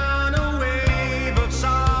riding on a wave of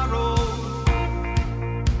sorrow.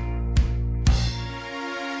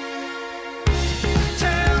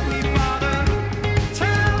 Tell me, Father,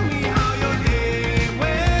 tell me how your day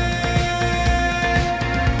went.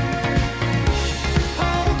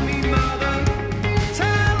 Hold me, Mother,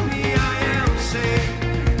 tell me I am safe.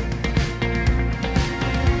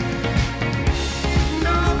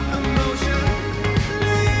 No emotion,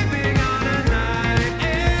 living on a knife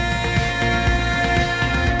edge.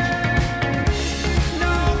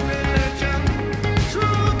 No religion,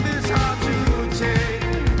 truth is hard to take.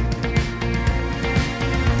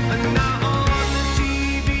 And now on the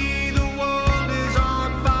TV, the world is on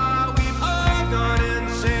fire. We've all gone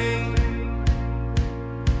insane.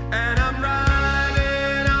 And I'm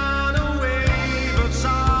riding on a wave of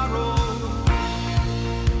sorrow.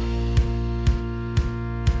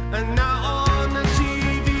 And now on the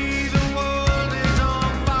TV, the world is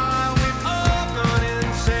on fire. We've all gone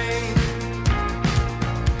insane.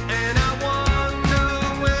 And I wonder,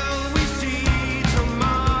 will we see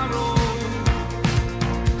tomorrow?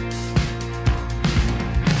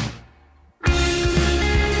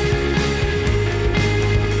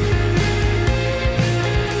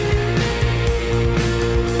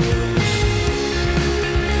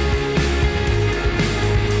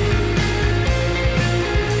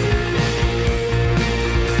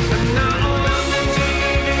 And now on the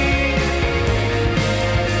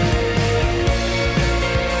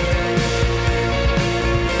TV,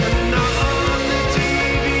 and now on the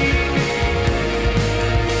TV,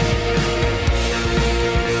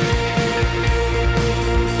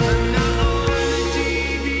 and now on the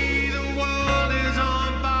TV, the world is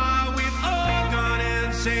on fire. We've all gone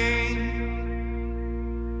insane.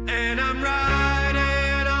 And I'm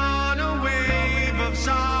riding on a wave of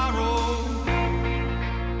sorrow.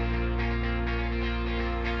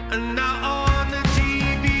 And now on the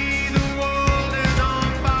TV, the world is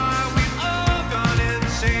on fire. We've all gone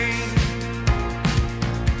insane.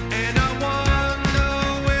 And I wonder,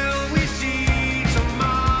 will we see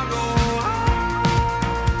tomorrow?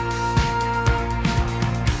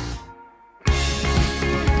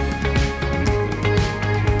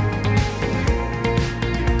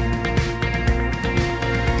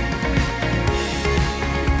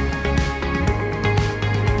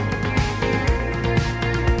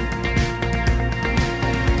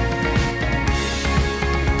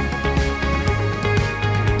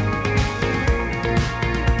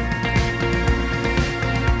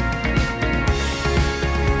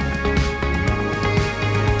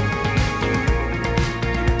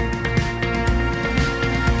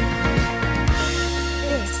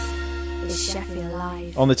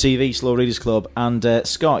 on the TV, Slow Readers Club. And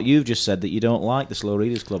Scott, you've just said that you don't like the Slow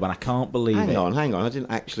Readers Club, and I can't believe it. Hang on. I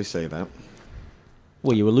didn't actually say that.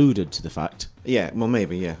 Well, you alluded to the fact. Yeah, well,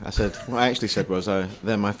 maybe, yeah. I said, what I actually said was,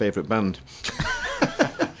 they're my favourite band.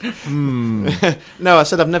 No, I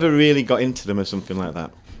said I've never really got into them or something like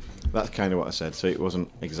that. That's kind of what I said, so it wasn't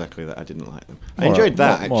exactly that I didn't like them. I enjoyed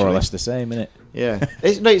that, actually. More or less the same, isn't it? Yeah.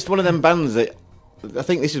 It's one of them bands that... I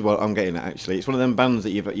think this is what I'm getting at, actually. It's one of them bands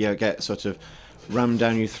that you get sort of rammed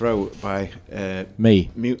down your throat by... Me.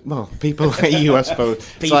 People like you, I suppose.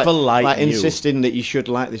 It's People like you. insisting that you should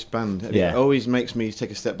like this band. And Yeah. It always makes me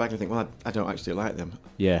take a step back and think, well, I don't actually like them.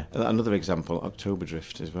 Yeah. Another example, October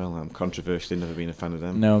Drift as well. I'm controversially never been a fan of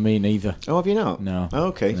them. No, me neither. Oh, have you not? No. Oh,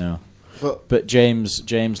 okay. No. But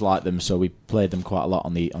James liked them, so we played them quite a lot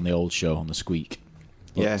on the old show, on the Squeak.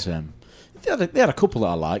 But, Yeah. they had a couple that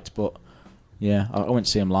I liked, but yeah, I went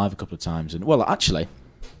to see them live a couple of times. And well, actually,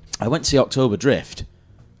 I went to see October Drift,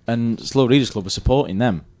 and Slow Readers Club was supporting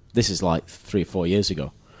them. This is like 3 or 4 years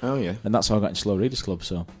ago, oh yeah. and that's how I got into Slow Readers Club.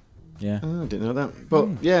 So, yeah. Oh, I didn't know that. But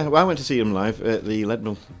yeah, well, I went to see them live at the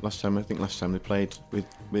Leadmill last time. I think last time they played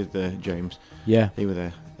with James. Yeah. He were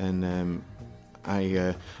there, and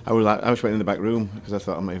I was waiting in the back room because I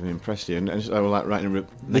thought I'm not even impressed here, and I was like writing a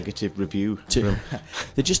negative review. They're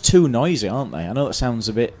just too noisy, aren't they? I know that sounds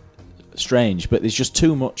a bit strange, but there's just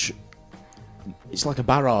too much. It's like a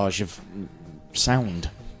barrage of sound.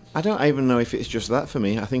 I don't even know if it's just that for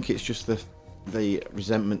me. I think it's just the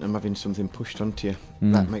resentment of having something pushed onto you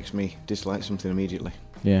that makes me dislike something immediately.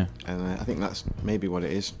 Yeah. And I think that's maybe what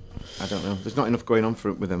it is. I don't know. There's not enough going on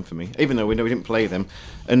with them for me. Even though we know we didn't play them,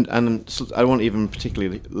 and I won't even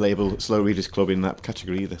particularly label Slow Readers Club in that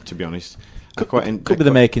category either. To be honest, Could be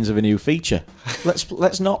the makings of a new feature.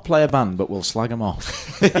 Let's not play a band, but we'll slag them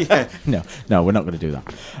off. Yeah. No, we're not going to do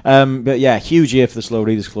that. But yeah, huge year for the Slow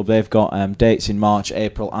Readers Club. They've got dates in March,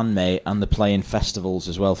 April, and May, and they're playing festivals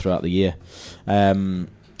as well throughout the year.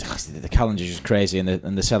 The calendar's just crazy, and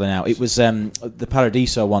they're selling out. It was the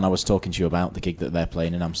Paradiso one I was talking to you about, the gig that they're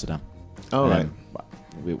playing in Amsterdam. Oh, right.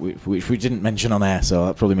 Which we didn't mention on air, so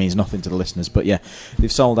that probably means nothing to the listeners. But yeah,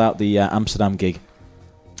 they've sold out the Amsterdam gig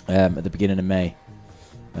at the beginning of May.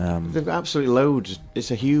 They've got absolutely loads. It's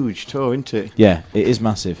a huge tour, isn't it? Yeah, it is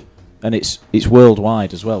massive, and it's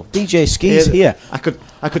worldwide as well. DJ Ski's here. I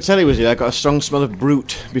could tell he was here. I got a strong smell of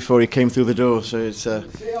brute before he came through the door. So it's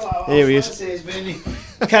here he is.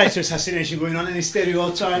 Character assassination going on in his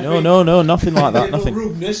stereotype. No, nothing like that. Nothing.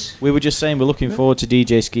 Rudeness. We were just saying we're looking forward to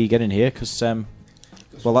DJ Ski getting here because,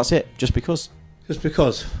 well, that's it. Just because. Just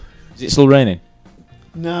because. Is it still raining?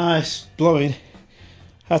 No, it's blowing.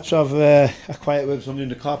 Had to have a quiet word with somebody in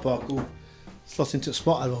the car park who slot into the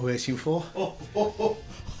spot I was waiting for.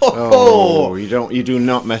 Oh, you do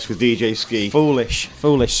not mess with DJ Ski. Foolish.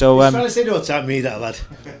 So He's trying to say don't tap me, that lad.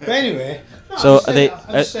 But anyway, So I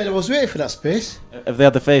just said I was waiting for that space. have they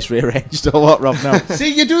had the face rearranged or what, Rob? No.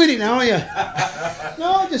 See, you're doing it now, are you?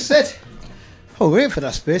 No, I just said, I was waiting for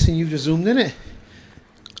that space and you just zoomed in it.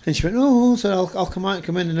 And she went, oh, so I'll come out and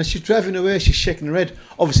come in. And as she's driving away, she's shaking her head,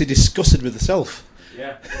 obviously disgusted with herself.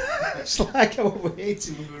 Yeah. It's like I was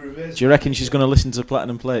waiting for the reverse. Do you reckon she's going to listen to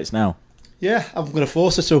Platinum Plates now? Yeah, I'm going to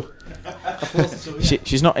force her to.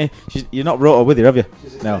 She's not. You're not brought her with you, have you?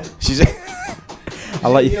 No. She's. I'll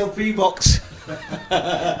let you. LP box.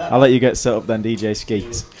 I'll let you get set up then, DJ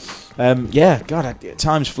Skeets. Yeah, God,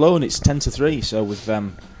 time's flown. It's 2:50, so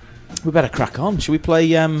we better crack on. Should we play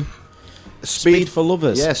Speed for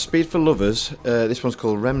Lovers? Yeah, Speed for Lovers. This one's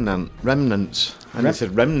called Remnants. And it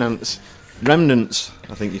said Remnants,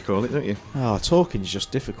 I think you call it, don't you? Oh, talking's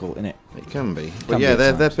just difficult, isn't it? It can be. Can But be yeah,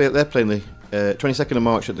 at they're playing the 22nd of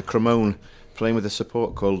March at the Cremone, playing with a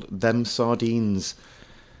support called Them Sardines.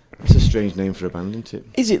 It's a strange name for a band, isn't it?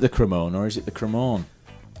 Is it the Cremone or is it the Cremone?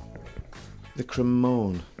 The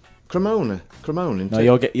Cremone. Cremona, isn't No,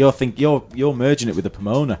 it? you're merging it with the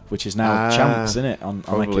Pomona, which is now Champs, isn't it? On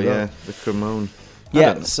Probably, Echo Road. yeah. The Cremone. I Yeah,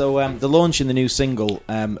 don't know. so they're launching the new single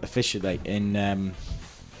officially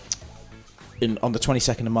on the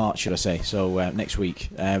 22nd of March, should I say? So next week.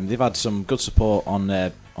 They've had some good support on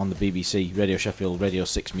the BBC, Radio Sheffield, Radio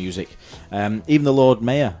 6 Music. Even the Lord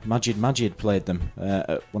Mayor, Majid, played them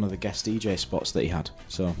at one of the guest DJ spots that he had.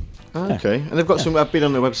 So yeah. Okay, and they've got some. I've been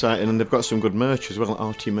on their website and they've got some good merch as well,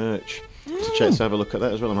 RT merch. To have a look at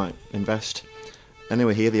that as well. I might invest.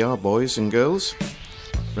 Anyway, here they are, boys and girls.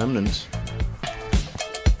 Remnants.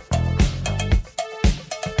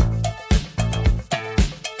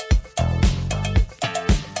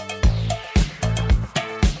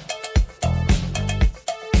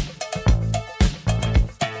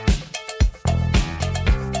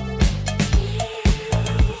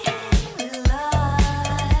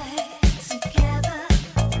 Love.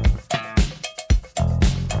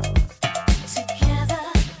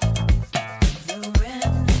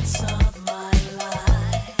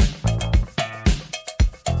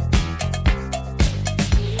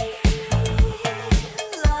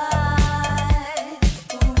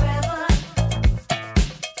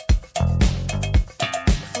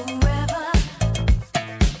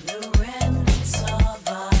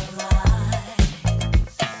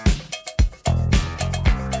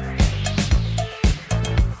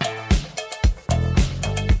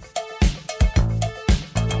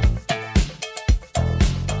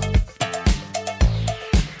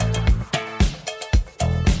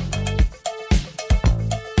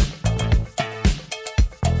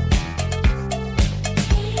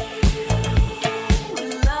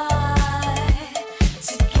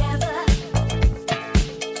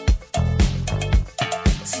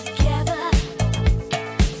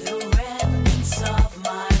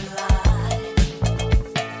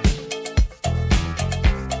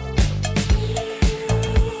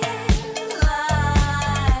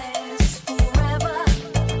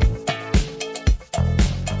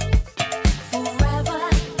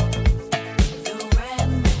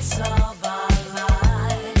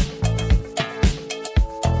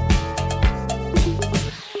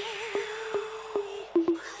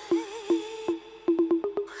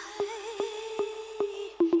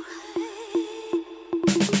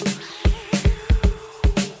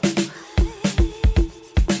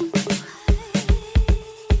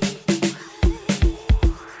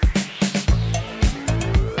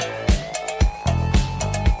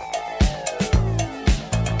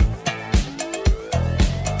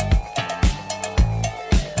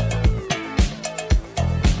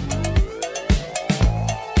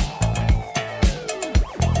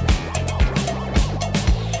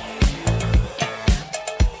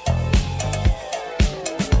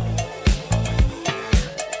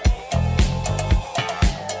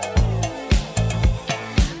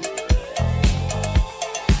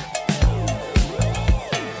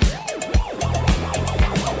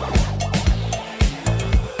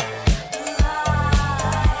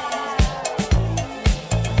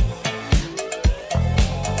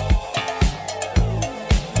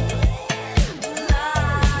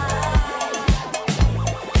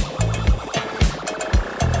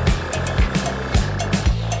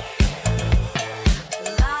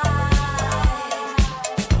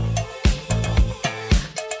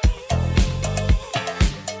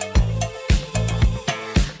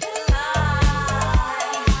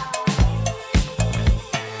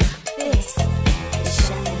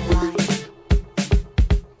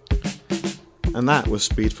 And that was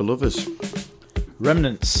Speed for Lovers.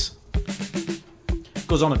 Remnants.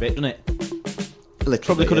 Goes on a bit, doesn't it? A little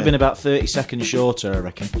Probably bit, could have yeah. been about 30 seconds shorter, I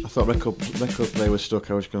reckon. I thought record play was stuck.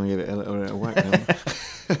 I was going to give it a little whack now.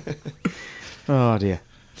 Oh dear.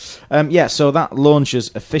 Yeah, so that launches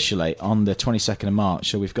officially on the 22nd of March.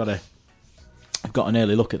 So I've got an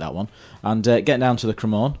early look at that one, and get down to the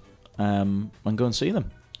Cremorne and go and see them.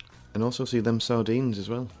 And also see them Sardines as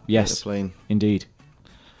well. Yes. They're playing. Indeed.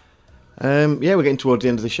 Yeah, we're getting toward the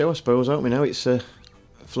end of the show, I suppose, aren't we now? It's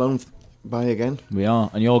flown by again. We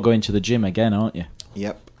are, and you're going to the gym again, aren't you?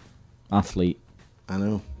 Yep. Athlete. I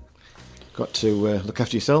know. Got to look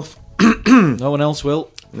after yourself. No one else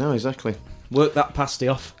will. No, exactly. Work that pasty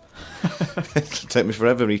off. It'll take me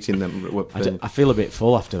forever eating them. I feel a bit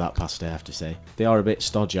full after that pasty, I have to say. They are a bit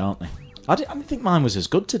stodgy, aren't they? I didn't think mine was as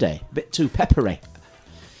good today. A bit too peppery.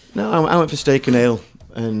 No, I went for steak and ale,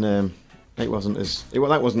 and it wasn't as...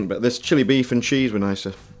 that wasn't... But this chili beef and cheese were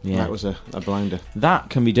nicer. Yeah. That was a blinder. That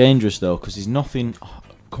can be dangerous, though, because there's nothing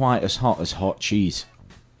quite as hot cheese.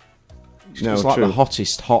 No, It's like true. the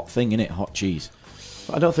hottest hot thing, innit? Hot cheese.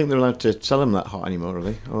 But I don't think they're allowed to sell them that hot anymore, are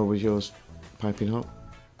they? Or was yours piping hot?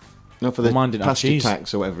 No, for the Well, mine didn't have pasty cheese.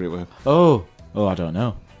 tax or whatever it were. Oh, I don't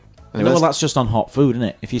know. And Well, that's- that's just on hot food, isn't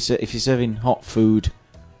it? If you're serving hot food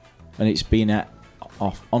and it's been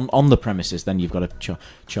on the premises, then you've got to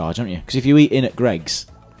charge, haven't you? Because if you eat in at Greg's,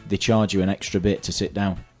 they charge you an extra bit to sit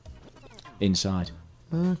down inside.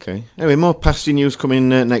 Okay. Anyway, more pasty news coming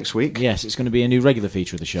next week. Yes, it's going to be a new regular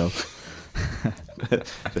feature of the show.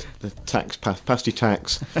 The tax, pasty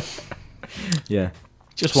tax. Yeah.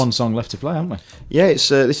 Just one song left to play, haven't we? Yeah, it's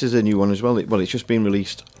this is a new one as well. It's just been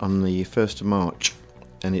released on the 1st of March,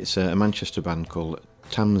 and it's a Manchester band called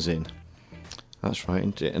Tamsin. That's right,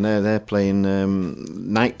 isn't it? And they're playing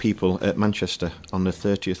Night People at Manchester on the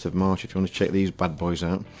 30th of March, if you want to check these bad boys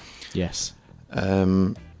out. Yes.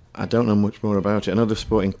 I don't know much more about it. I know they're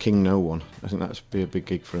supporting King No One. I think that'd be a big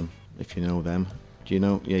gig for him, if you know them. Do you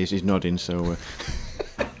know? Yeah, he's nodding, so...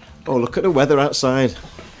 Oh, look at the weather outside.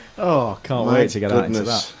 Oh, can't My wait to get out into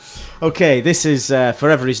goodness. that. Okay, this is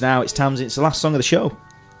Forever Is Now. It's Tamsin. It's the last song of the show.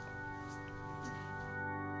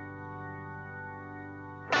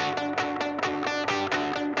 Thank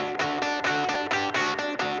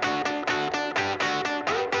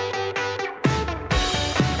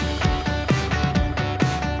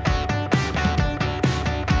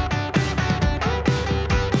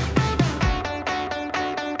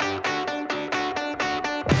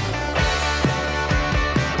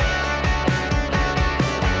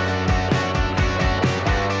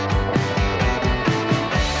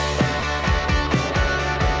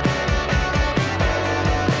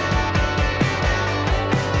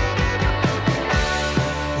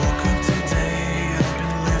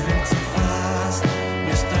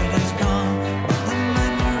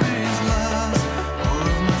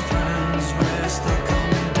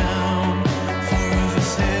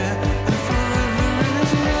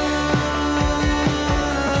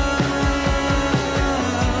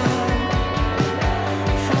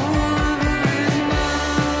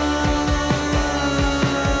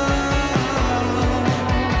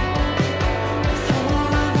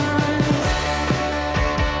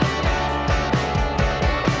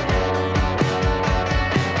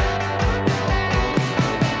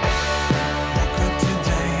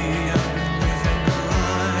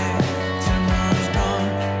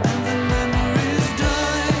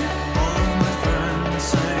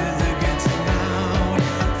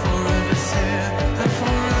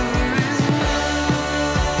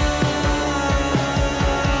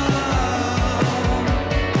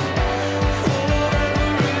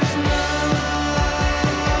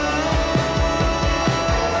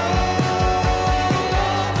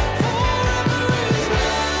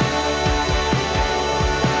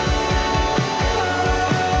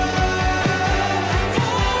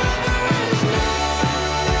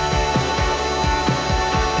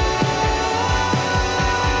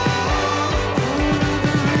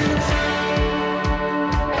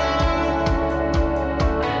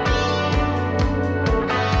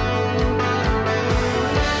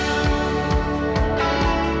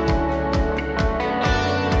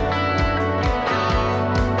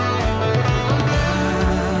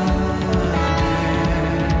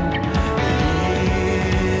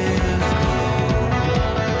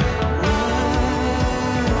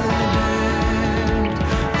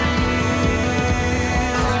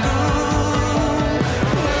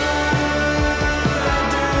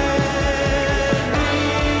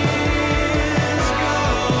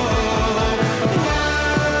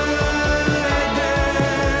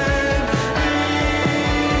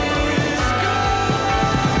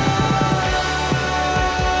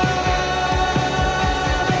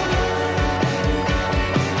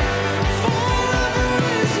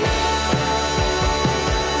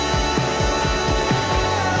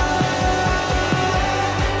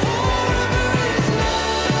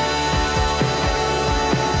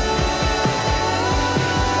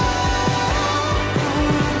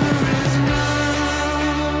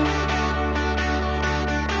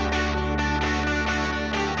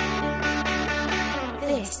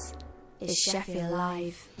is Sheffield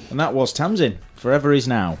Live. And that was Tamsin. Forever Is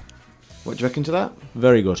Now. What do you reckon to that?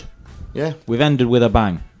 Very good. Yeah, We've ended with a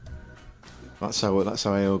bang. that's how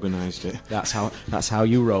I organised it. That's how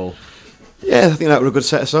you roll. Yeah, I think that were a good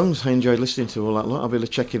set of songs. I enjoyed listening to all that lot. I'll be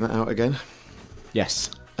checking that out again. Yes.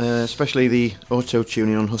 Especially the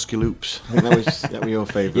auto-tuning on Husky Loops. I think that was your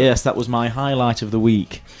favourite. Yes, that was my highlight of the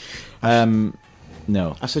week.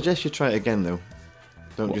 No. I suggest you try it again, though.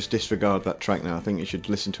 Don't just disregard that track now. I think you should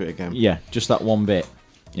listen to it again. Yeah, just that one bit.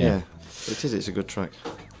 Yeah. It is. It's a good track.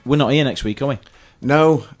 We're not here next week, are we?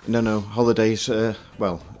 No. Holidays, a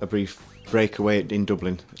brief break away in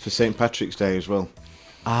Dublin for St. Patrick's Day as well.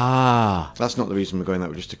 Ah. That's not the reason we're going, that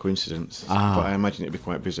was just a coincidence. Ah. But I imagine it'd be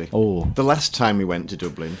quite busy. Oh. The last time we went to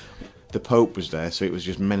Dublin, the Pope was there, so it was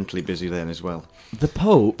just mentally busy then as well. The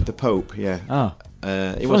Pope? The Pope, yeah. Ah.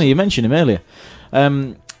 It Funny you mentioned him earlier.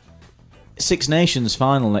 Six Nations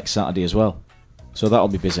final next Saturday as well. So that'll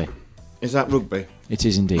be busy. Is that rugby? It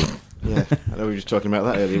is indeed. Yeah, I know we were just talking about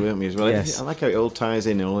that earlier, weren't we, as well? Yes. I like how it all ties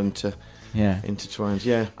in, all intertwines,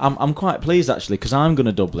 yeah. I'm quite pleased, actually, because I'm going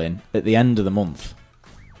to Dublin at the end of the month.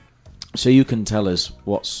 So you can tell us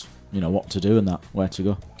what to do and that, where to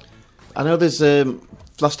go. I know there's,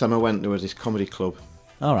 last time I went, there was this comedy club.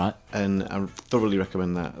 All right. And I thoroughly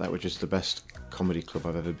recommend that. That was just the best comedy club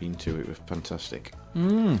I've ever been to. It was fantastic.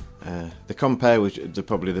 The Compare was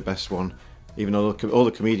probably the best one, even though all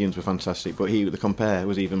the comedians were fantastic. But the Compare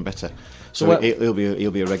was even better. So he'll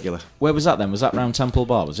be a regular. Where was that then? Was that round Temple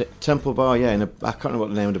Bar? Was it Temple Bar? Yeah. I can't remember what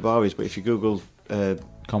the name of the bar is, but if you Google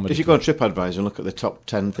comedy? If you go on TripAdvisor and look at the top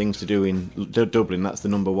 10 things to do in Dublin, that's the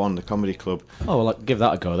number one, the comedy club. Oh well, I'll give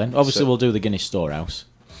that a go then. Obviously, we'll do the Guinness Storehouse.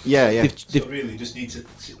 Yeah. So really, you just need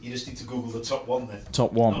to Google the top one then.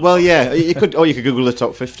 Top one. Well, yeah, you could Google the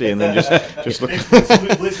top 50 and then just look.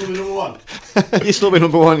 Will still be number one? You still be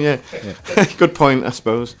number one, yeah. Good point, I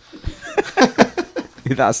suppose.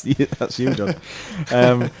 That's you, John.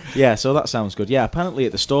 Yeah, so that sounds good. Yeah, apparently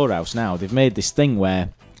at the Storehouse now they've made this thing where,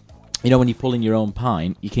 when you pull in your own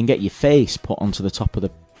pint, you can get your face put onto the top of the,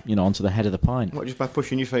 onto the head of the pint. What, just by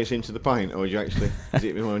pushing your face into the pint, or do you actually? Is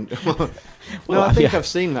it more? Well, I think I've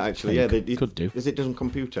seen that actually. Yeah, they could do. Is it done on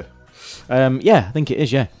computer? Yeah, I think it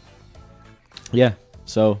is. Yeah. Yeah.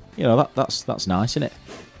 So that's nice, isn't it?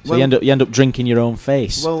 So you end up drinking your own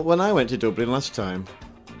face. Well, when I went to Dublin last time,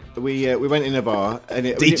 we went in a bar and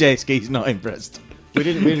DJ Ski's not impressed. We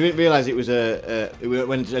didn't realise it was we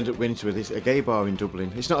ended up going to a gay bar in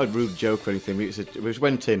Dublin. It's not a rude joke or anything. We just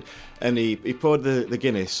went in and he poured the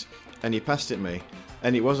Guinness and he passed it me,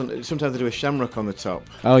 and it wasn't. Sometimes they do a shamrock on the top.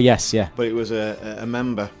 Oh yes, yeah. But it was a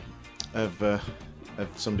member of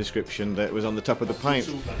some description that was on the top of the pint.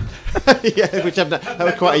 Yeah, which that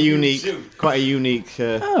was quite a unique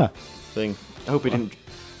thing. I hope he didn't.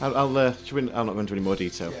 I'll not go into any more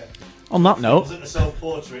detail. Yeah. On that note, wasn't a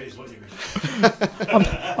self-portrait, is what you mean.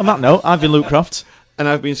 on that note, I've been Luke Croft, and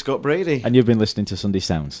I've been Scott Brady, and you've been listening to Sunday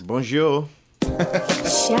Sounds. Bonjour.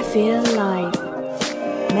 Sheffield Live.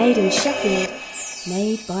 Made in Sheffield.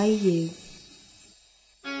 Made by you.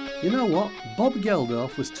 You know what? Bob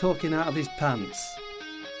Geldof was talking out of his pants.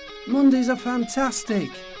 Mondays are fantastic.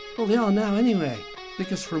 Well, they are now anyway,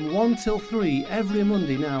 because from 1 till 3 every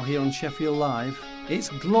Monday now here on Sheffield Live, it's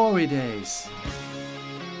Glory Days.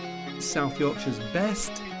 South Yorkshire's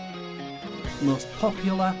best, most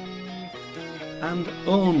popular and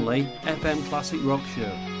only FM classic rock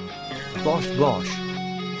show. Bosh Bosh.